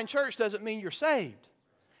you cry in church doesn't mean you're saved.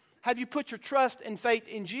 Have you put your trust and faith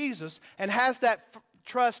in Jesus, and has that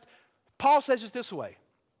trust? Paul says it this way.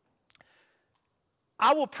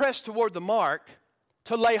 I will press toward the mark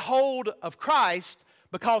to lay hold of Christ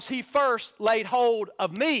because He first laid hold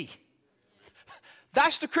of me.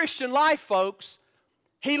 That's the Christian life, folks.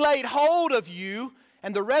 He laid hold of you,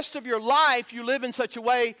 and the rest of your life you live in such a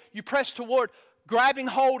way you press toward grabbing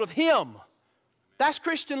hold of Him. That's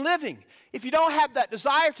Christian living. If you don't have that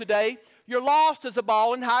desire today, you're lost as a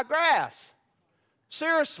ball in high grass.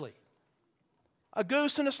 Seriously. A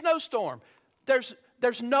goose in a snowstorm. There's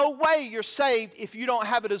no way you're saved if you don't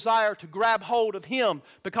have a desire to grab hold of Him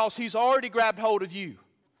because He's already grabbed hold of you.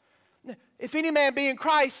 If any man be in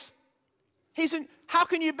Christ, how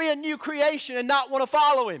can you be a new creation and not want to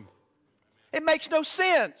follow Him? It makes no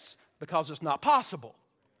sense because it's not possible.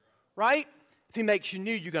 Right? If He makes you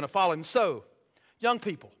new, you're going to follow Him. So, young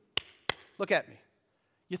people, look at me.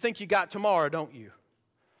 You think you got tomorrow, don't you?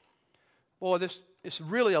 Boy, this is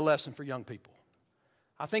really a lesson for young people.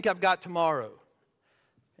 I think I've got tomorrow.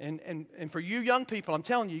 And for you young people, I'm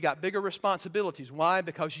telling you, you got bigger responsibilities. Why?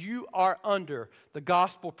 Because you are under the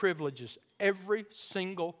gospel privileges every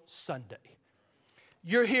single Sunday.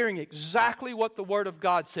 You're hearing exactly what the Word of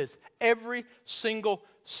God says every single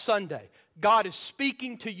Sunday. God is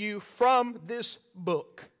speaking to you from this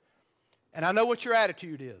book. And I know what your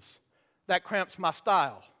attitude is. That cramps my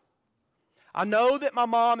style. I know that my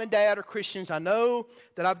mom and dad are Christians. I know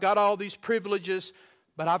that I've got all these privileges,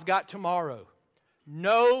 but I've got tomorrow.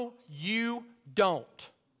 No, you don't.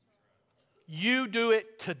 You do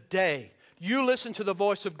it today. You listen to the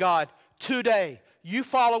voice of God today. You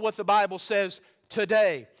follow what the Bible says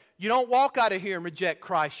today. You don't walk out of here and reject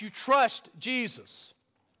Christ. You trust Jesus.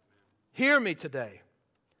 Hear me today.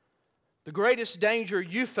 The greatest danger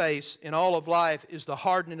you face in all of life is the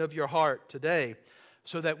hardening of your heart today,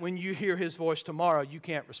 so that when you hear His voice tomorrow, you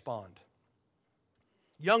can't respond.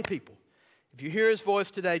 Young people, if you hear His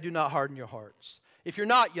voice today, do not harden your hearts. If you're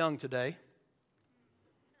not young today,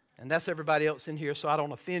 and that's everybody else in here, so I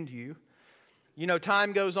don't offend you, you know,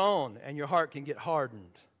 time goes on and your heart can get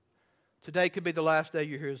hardened. Today could be the last day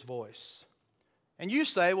you hear His voice. And you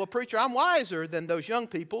say, well, preacher, I'm wiser than those young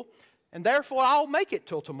people, and therefore I'll make it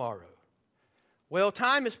till tomorrow. Well,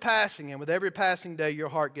 time is passing, and with every passing day, your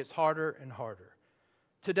heart gets harder and harder.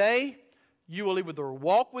 Today, you will either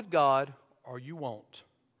walk with God or you won't.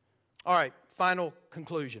 All right, final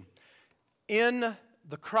conclusion. In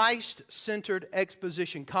the Christ-Centered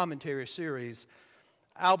Exposition Commentary series,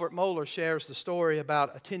 Albert Mohler shares the story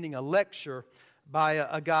about attending a lecture by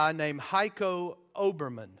a guy named Heiko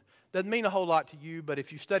Oberman. Doesn't mean a whole lot to you, but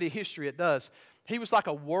if you study history, it does. He was like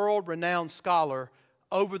a world-renowned scholar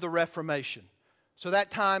over the Reformation. So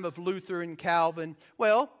that time of Luther and Calvin,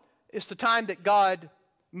 well, it's the time that God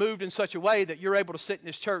moved in such a way that you're able to sit in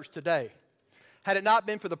this church today. Had it not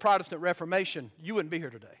been for the Protestant Reformation, you wouldn't be here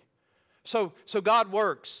today. So God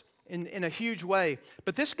works in a huge way.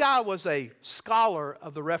 But this guy was a scholar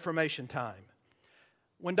of the Reformation time.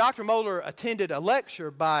 When Dr. Mohler attended a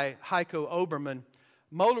lecture by Heiko Oberman,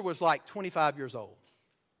 Mohler was like 25 years old.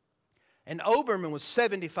 And Oberman was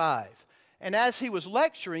 75. And as he was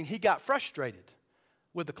lecturing, he got frustrated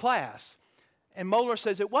with the class. And Mohler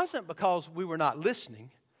says it wasn't because we were not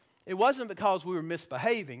listening. It wasn't because we were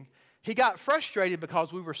misbehaving. He got frustrated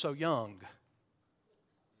because we were so young.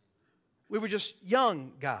 We were just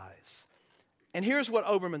young guys. And here's what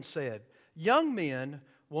Oberman said. Young men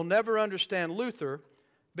will never understand Luther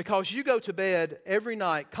because you go to bed every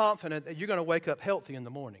night confident that you're going to wake up healthy in the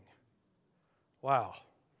morning. Wow.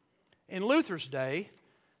 In Luther's day,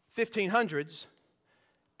 1500s,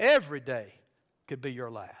 every day could be your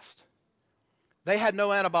last. They had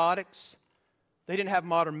no antibiotics. They didn't have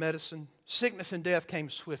modern medicine. Sickness and death came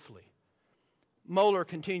swiftly. Mohler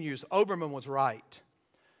continues, Oberman was right.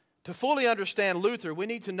 To fully understand Luther, we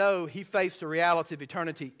need to know he faced the reality of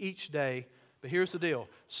eternity each day. But here's the deal,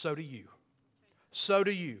 so do you. So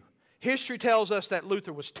do you. History tells us that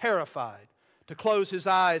Luther was terrified to close his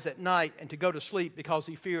eyes at night and to go to sleep because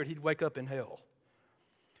he feared he'd wake up in hell.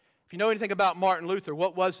 If you know anything about Martin Luther,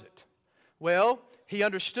 what was it? Well, he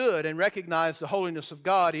understood and recognized the holiness of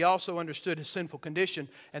God. He also understood his sinful condition,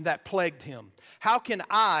 and that plagued him. How can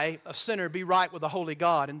I, a sinner, be right with a holy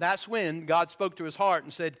God? And that's when God spoke to his heart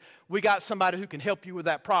and said, we got somebody who can help you with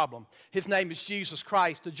that problem. His name is Jesus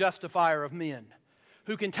Christ, the justifier of men,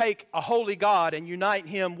 who can take a holy God and unite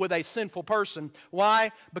him with a sinful person.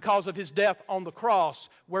 Why? Because of his death on the cross,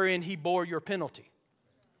 wherein he bore your penalty.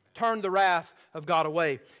 Turned the wrath of God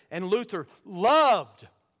away. And Luther loved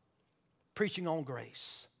preaching on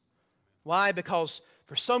grace. Why? Because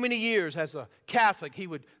for so many years as a Catholic, he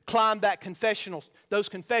would climb those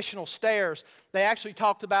confessional stairs. They actually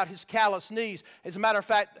talked about his calloused knees. As a matter of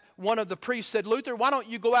fact, one of the priests said, Luther, why don't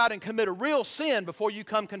you go out and commit a real sin before you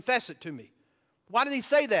come confess it to me? Why did he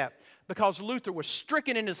say that? Because Luther was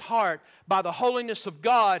stricken in his heart by the holiness of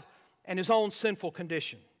God and his own sinful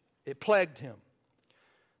condition. It plagued him.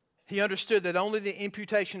 He understood that only the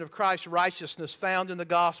imputation of Christ's righteousness found in the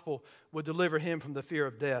gospel would deliver him from the fear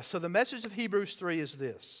of death. So the message of Hebrews 3 is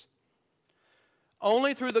this.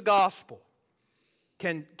 Only through the gospel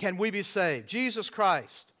can we be saved. Jesus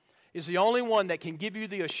Christ is the only one that can give you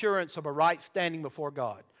the assurance of a right standing before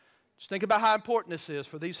God. Just think about how important this is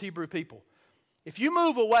for these Hebrew people. If you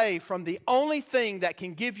move away from the only thing that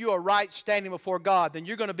can give you a right standing before God, then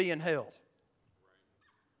you're going to be in hell.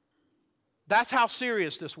 That's how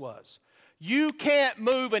serious this was. You can't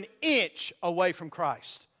move an inch away from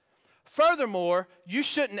Christ. Furthermore, you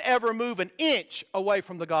shouldn't ever move an inch away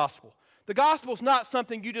from the gospel. The gospel is not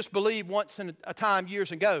something you just believe once in a time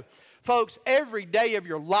years ago. Folks, every day of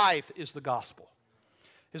your life is the gospel.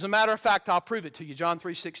 As a matter of fact, I'll prove it to you. John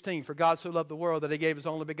 3:16, for God so loved the world that he gave his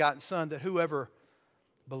only begotten Son, that whoever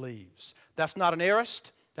believes. That's not an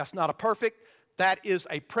aorist. That's not a perfect. That is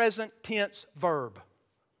a present tense verb.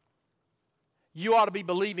 you ought to be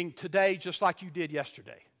believing today just like you did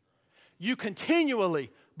yesterday. You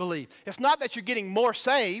continually believe. It's not that you're getting more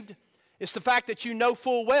saved. It's the fact that you know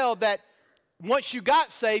full well that once you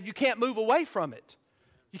got saved, you can't move away from it.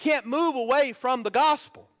 You can't move away from the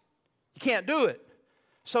gospel. You can't do it.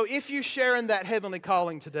 So if you share in that heavenly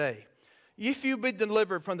calling today, if you've been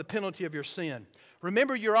delivered from the penalty of your sin,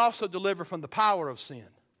 remember you're also delivered from the power of sin.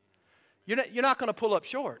 You're not going to pull up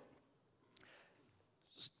short.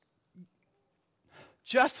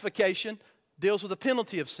 Justification deals with the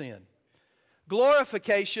penalty of sin.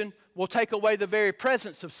 Glorification will take away the very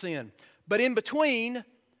presence of sin. But in between,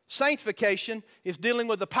 sanctification is dealing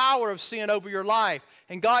with the power of sin over your life.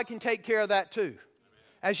 And God can take care of that too.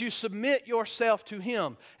 As you submit yourself to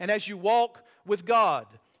Him and as you walk with God.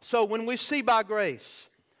 So when we see by grace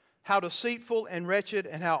how deceitful and wretched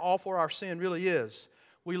and how awful our sin really is,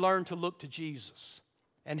 we learn to look to Jesus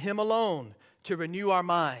and Him alone to renew our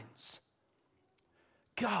minds.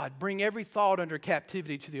 God, bring every thought under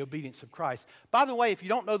captivity to the obedience of Christ. By the way, if you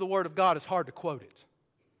don't know the Word of God, it's hard to quote it.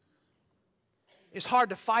 It's hard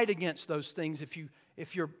to fight against those things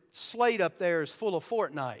if your slate up there is full of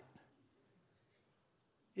Fortnite.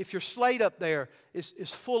 If your slate up there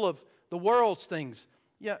is full of the world's things.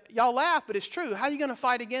 Yeah, y'all laugh, but it's true. How are you going to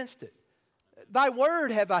fight against it? Thy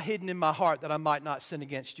word have I hidden in my heart that I might not sin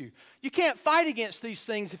against you. You can't fight against these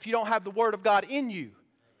things if you don't have the Word of God in you.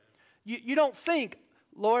 You don't think,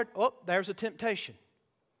 Lord, oh, there's a temptation.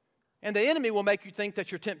 And the enemy will make you think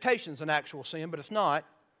that your temptation is an actual sin, but it's not.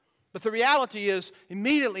 But the reality is,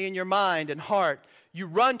 immediately in your mind and heart, you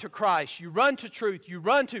run to Christ, you run to truth, you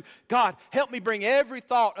run to, God, help me bring every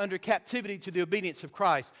thought under captivity to the obedience of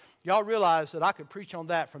Christ. Y'all realize that I could preach on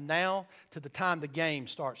that from now to the time the game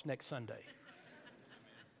starts next Sunday.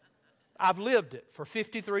 I've lived it for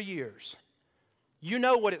 53 years. You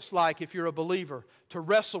know what it's like if you're a believer to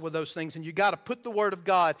wrestle with those things, and you got to put the Word of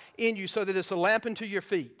God in you so that it's a lamp unto your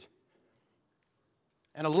feet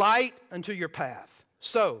and a light unto your path.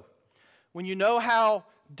 So, when you know how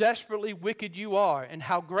desperately wicked you are and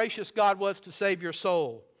how gracious God was to save your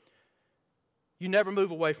soul, you never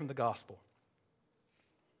move away from the gospel.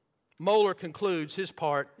 Moeller concludes his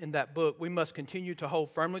part in that book, we must continue to hold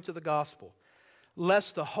firmly to the gospel,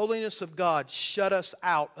 lest the holiness of God shut us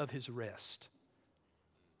out of His rest.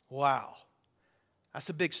 Wow. That's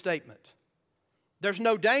a big statement. There's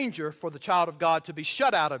no danger for the child of God to be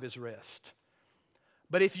shut out of His rest.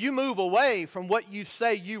 But if you move away from what you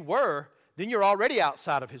say you were, then you're already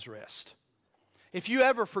outside of His rest. If you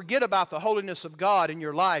ever forget about the holiness of God in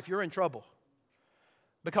your life, you're in trouble.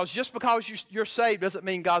 Because just because you're saved doesn't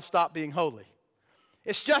mean God stopped being holy.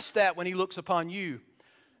 It's just that when He looks upon you,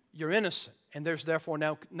 you're innocent, and there's therefore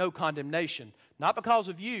no condemnation, not because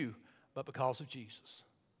of you, but because of Jesus.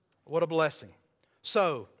 What a blessing.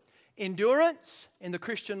 So, endurance in the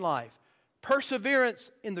Christian life,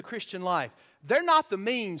 perseverance in the Christian life, they're not the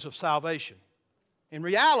means of salvation. In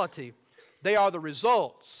reality, they are the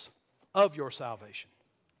results of your salvation.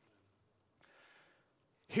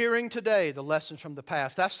 Hearing today the lessons from the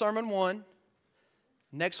past. That's Sermon 1.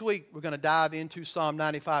 Next week, we're going to dive into Psalm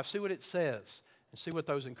 95, see what it says, and see what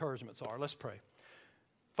those encouragements are. Let's pray.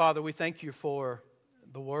 Father, we thank You for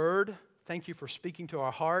the Word. Thank You for speaking to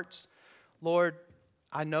our hearts. Lord,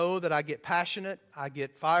 I know that I get passionate. I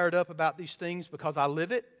get fired up about these things because I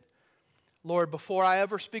live it. Lord, before I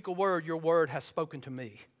ever speak a word, Your Word has spoken to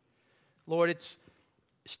me. Lord, it's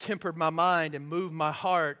tempered my mind and moved my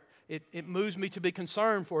heart. It moves me to be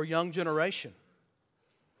concerned for a young generation.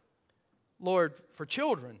 Lord, for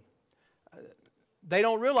children, they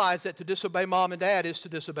don't realize that to disobey mom and dad is to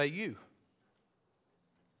disobey You.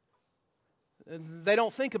 They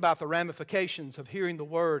don't think about the ramifications of hearing the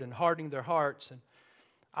Word and hardening their hearts. And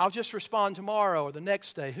I'll just respond tomorrow or the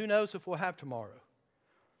next day. Who knows if we'll have tomorrow?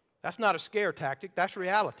 That's not a scare tactic. That's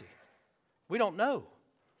reality. We don't know.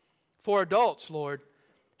 For adults, Lord,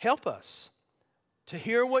 help us to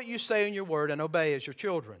hear what You say in Your Word and obey as Your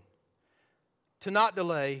children. To not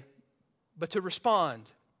delay, but to respond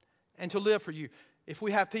and to live for You. If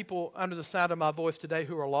we have people under the sound of my voice today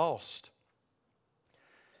who are lost,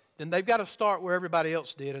 then they've got to start where everybody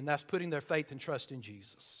else did, and that's putting their faith and trust in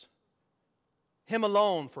Jesus. Him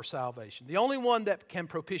alone for salvation. The only one that can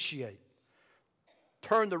propitiate,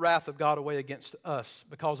 turn the wrath of God away against us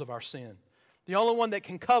because of our sin. The only one that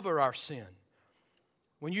can cover our sin.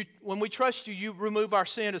 When we trust You, You remove our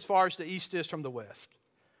sin as far as the east is from the west.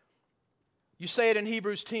 You say it in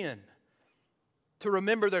Hebrews 10, to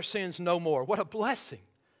remember their sins no more. What a blessing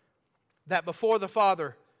that before the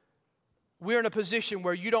Father, we're in a position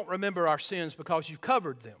where You don't remember our sins because You've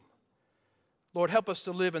covered them. Lord, help us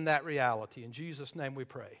to live in that reality. In Jesus' name we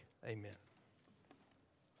pray. Amen.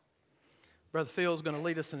 Brother Phil is going to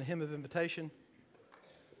lead us in the hymn of invitation.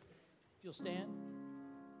 If you'll stand.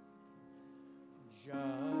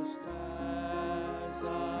 Just as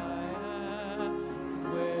I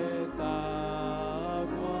am, without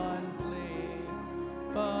one plea,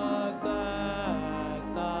 but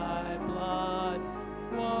that thy blood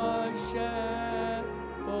was shed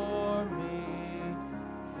for me,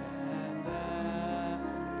 and that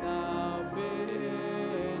thou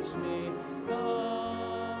bidst me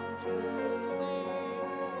come to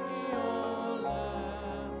thee, O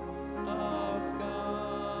Lamb of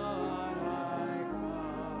God,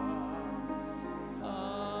 I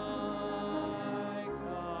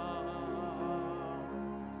come,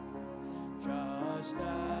 just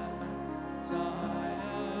as I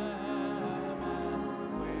am, and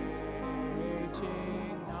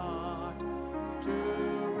waiting not to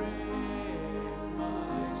rid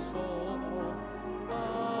my soul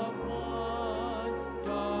of one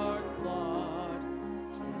dark blot,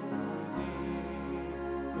 to thee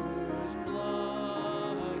whose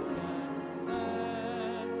blood can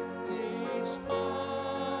cleanse each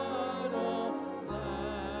spot, O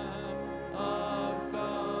Lamb of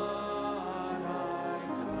God, I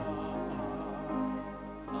come.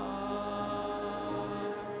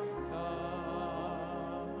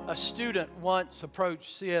 A student once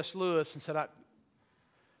approached C.S. Lewis and said, I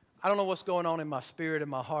don't know what's going on in my spirit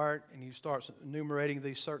and my heart. And he starts enumerating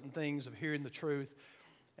these certain things of hearing the truth.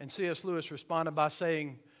 And C.S. Lewis responded by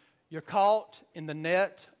saying, you're caught in the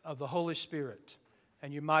net of the Holy Spirit,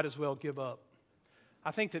 and you might as well give up.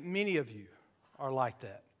 I think that many of you are like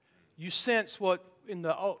that. You sense what in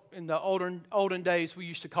the olden days we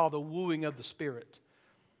used to call the wooing of the Spirit.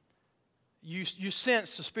 You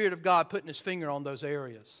sense the Spirit of God putting His finger on those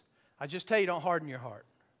areas. I just tell you, don't harden your heart.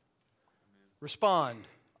 Respond.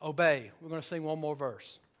 Obey. We're going to sing one more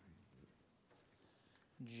verse.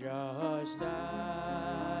 Just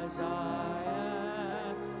as I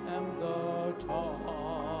am, though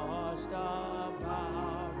tossed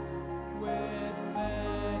about with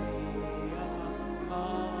many a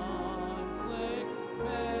conflict,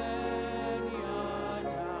 many a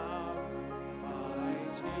doubt,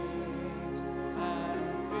 fightings and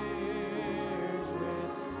fears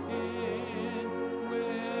within,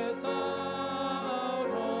 without,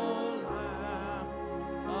 O Lamb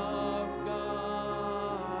of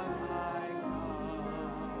God, I come.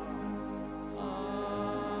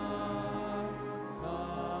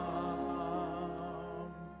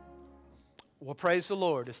 Well, praise the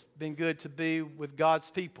Lord. It's been good to be with God's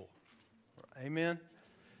people. Amen.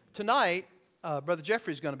 Tonight, Brother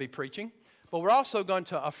Jeffrey is going to be preaching, but we're also going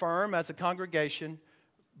to affirm as a congregation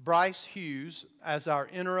Bryce Hughes as our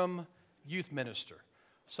interim youth minister.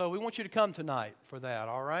 So we want you to come tonight for that,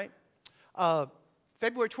 all right?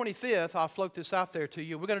 February 25th, I'll float this out there to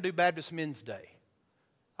you. We're going to do Baptist Men's Day.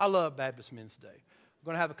 I love Baptist Men's Day. We're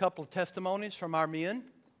going to have a couple of testimonies from our men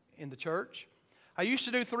in the church. I used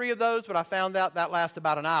to do 3 of those, but I found out that lasts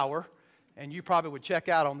about an hour, and you probably would check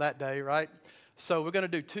out on that day, right? So we're going to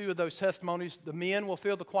do 2 of those testimonies. The men will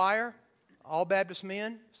fill the choir, all Baptist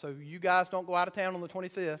men, so you guys don't go out of town on the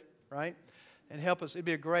 25th, right? And help us. It'd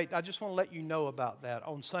be a great, I just want to let you know about that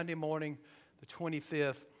on Sunday morning, the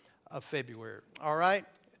 25th of February. All right?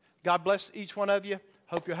 God bless each one of you.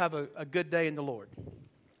 Hope you'll have a good day in the Lord.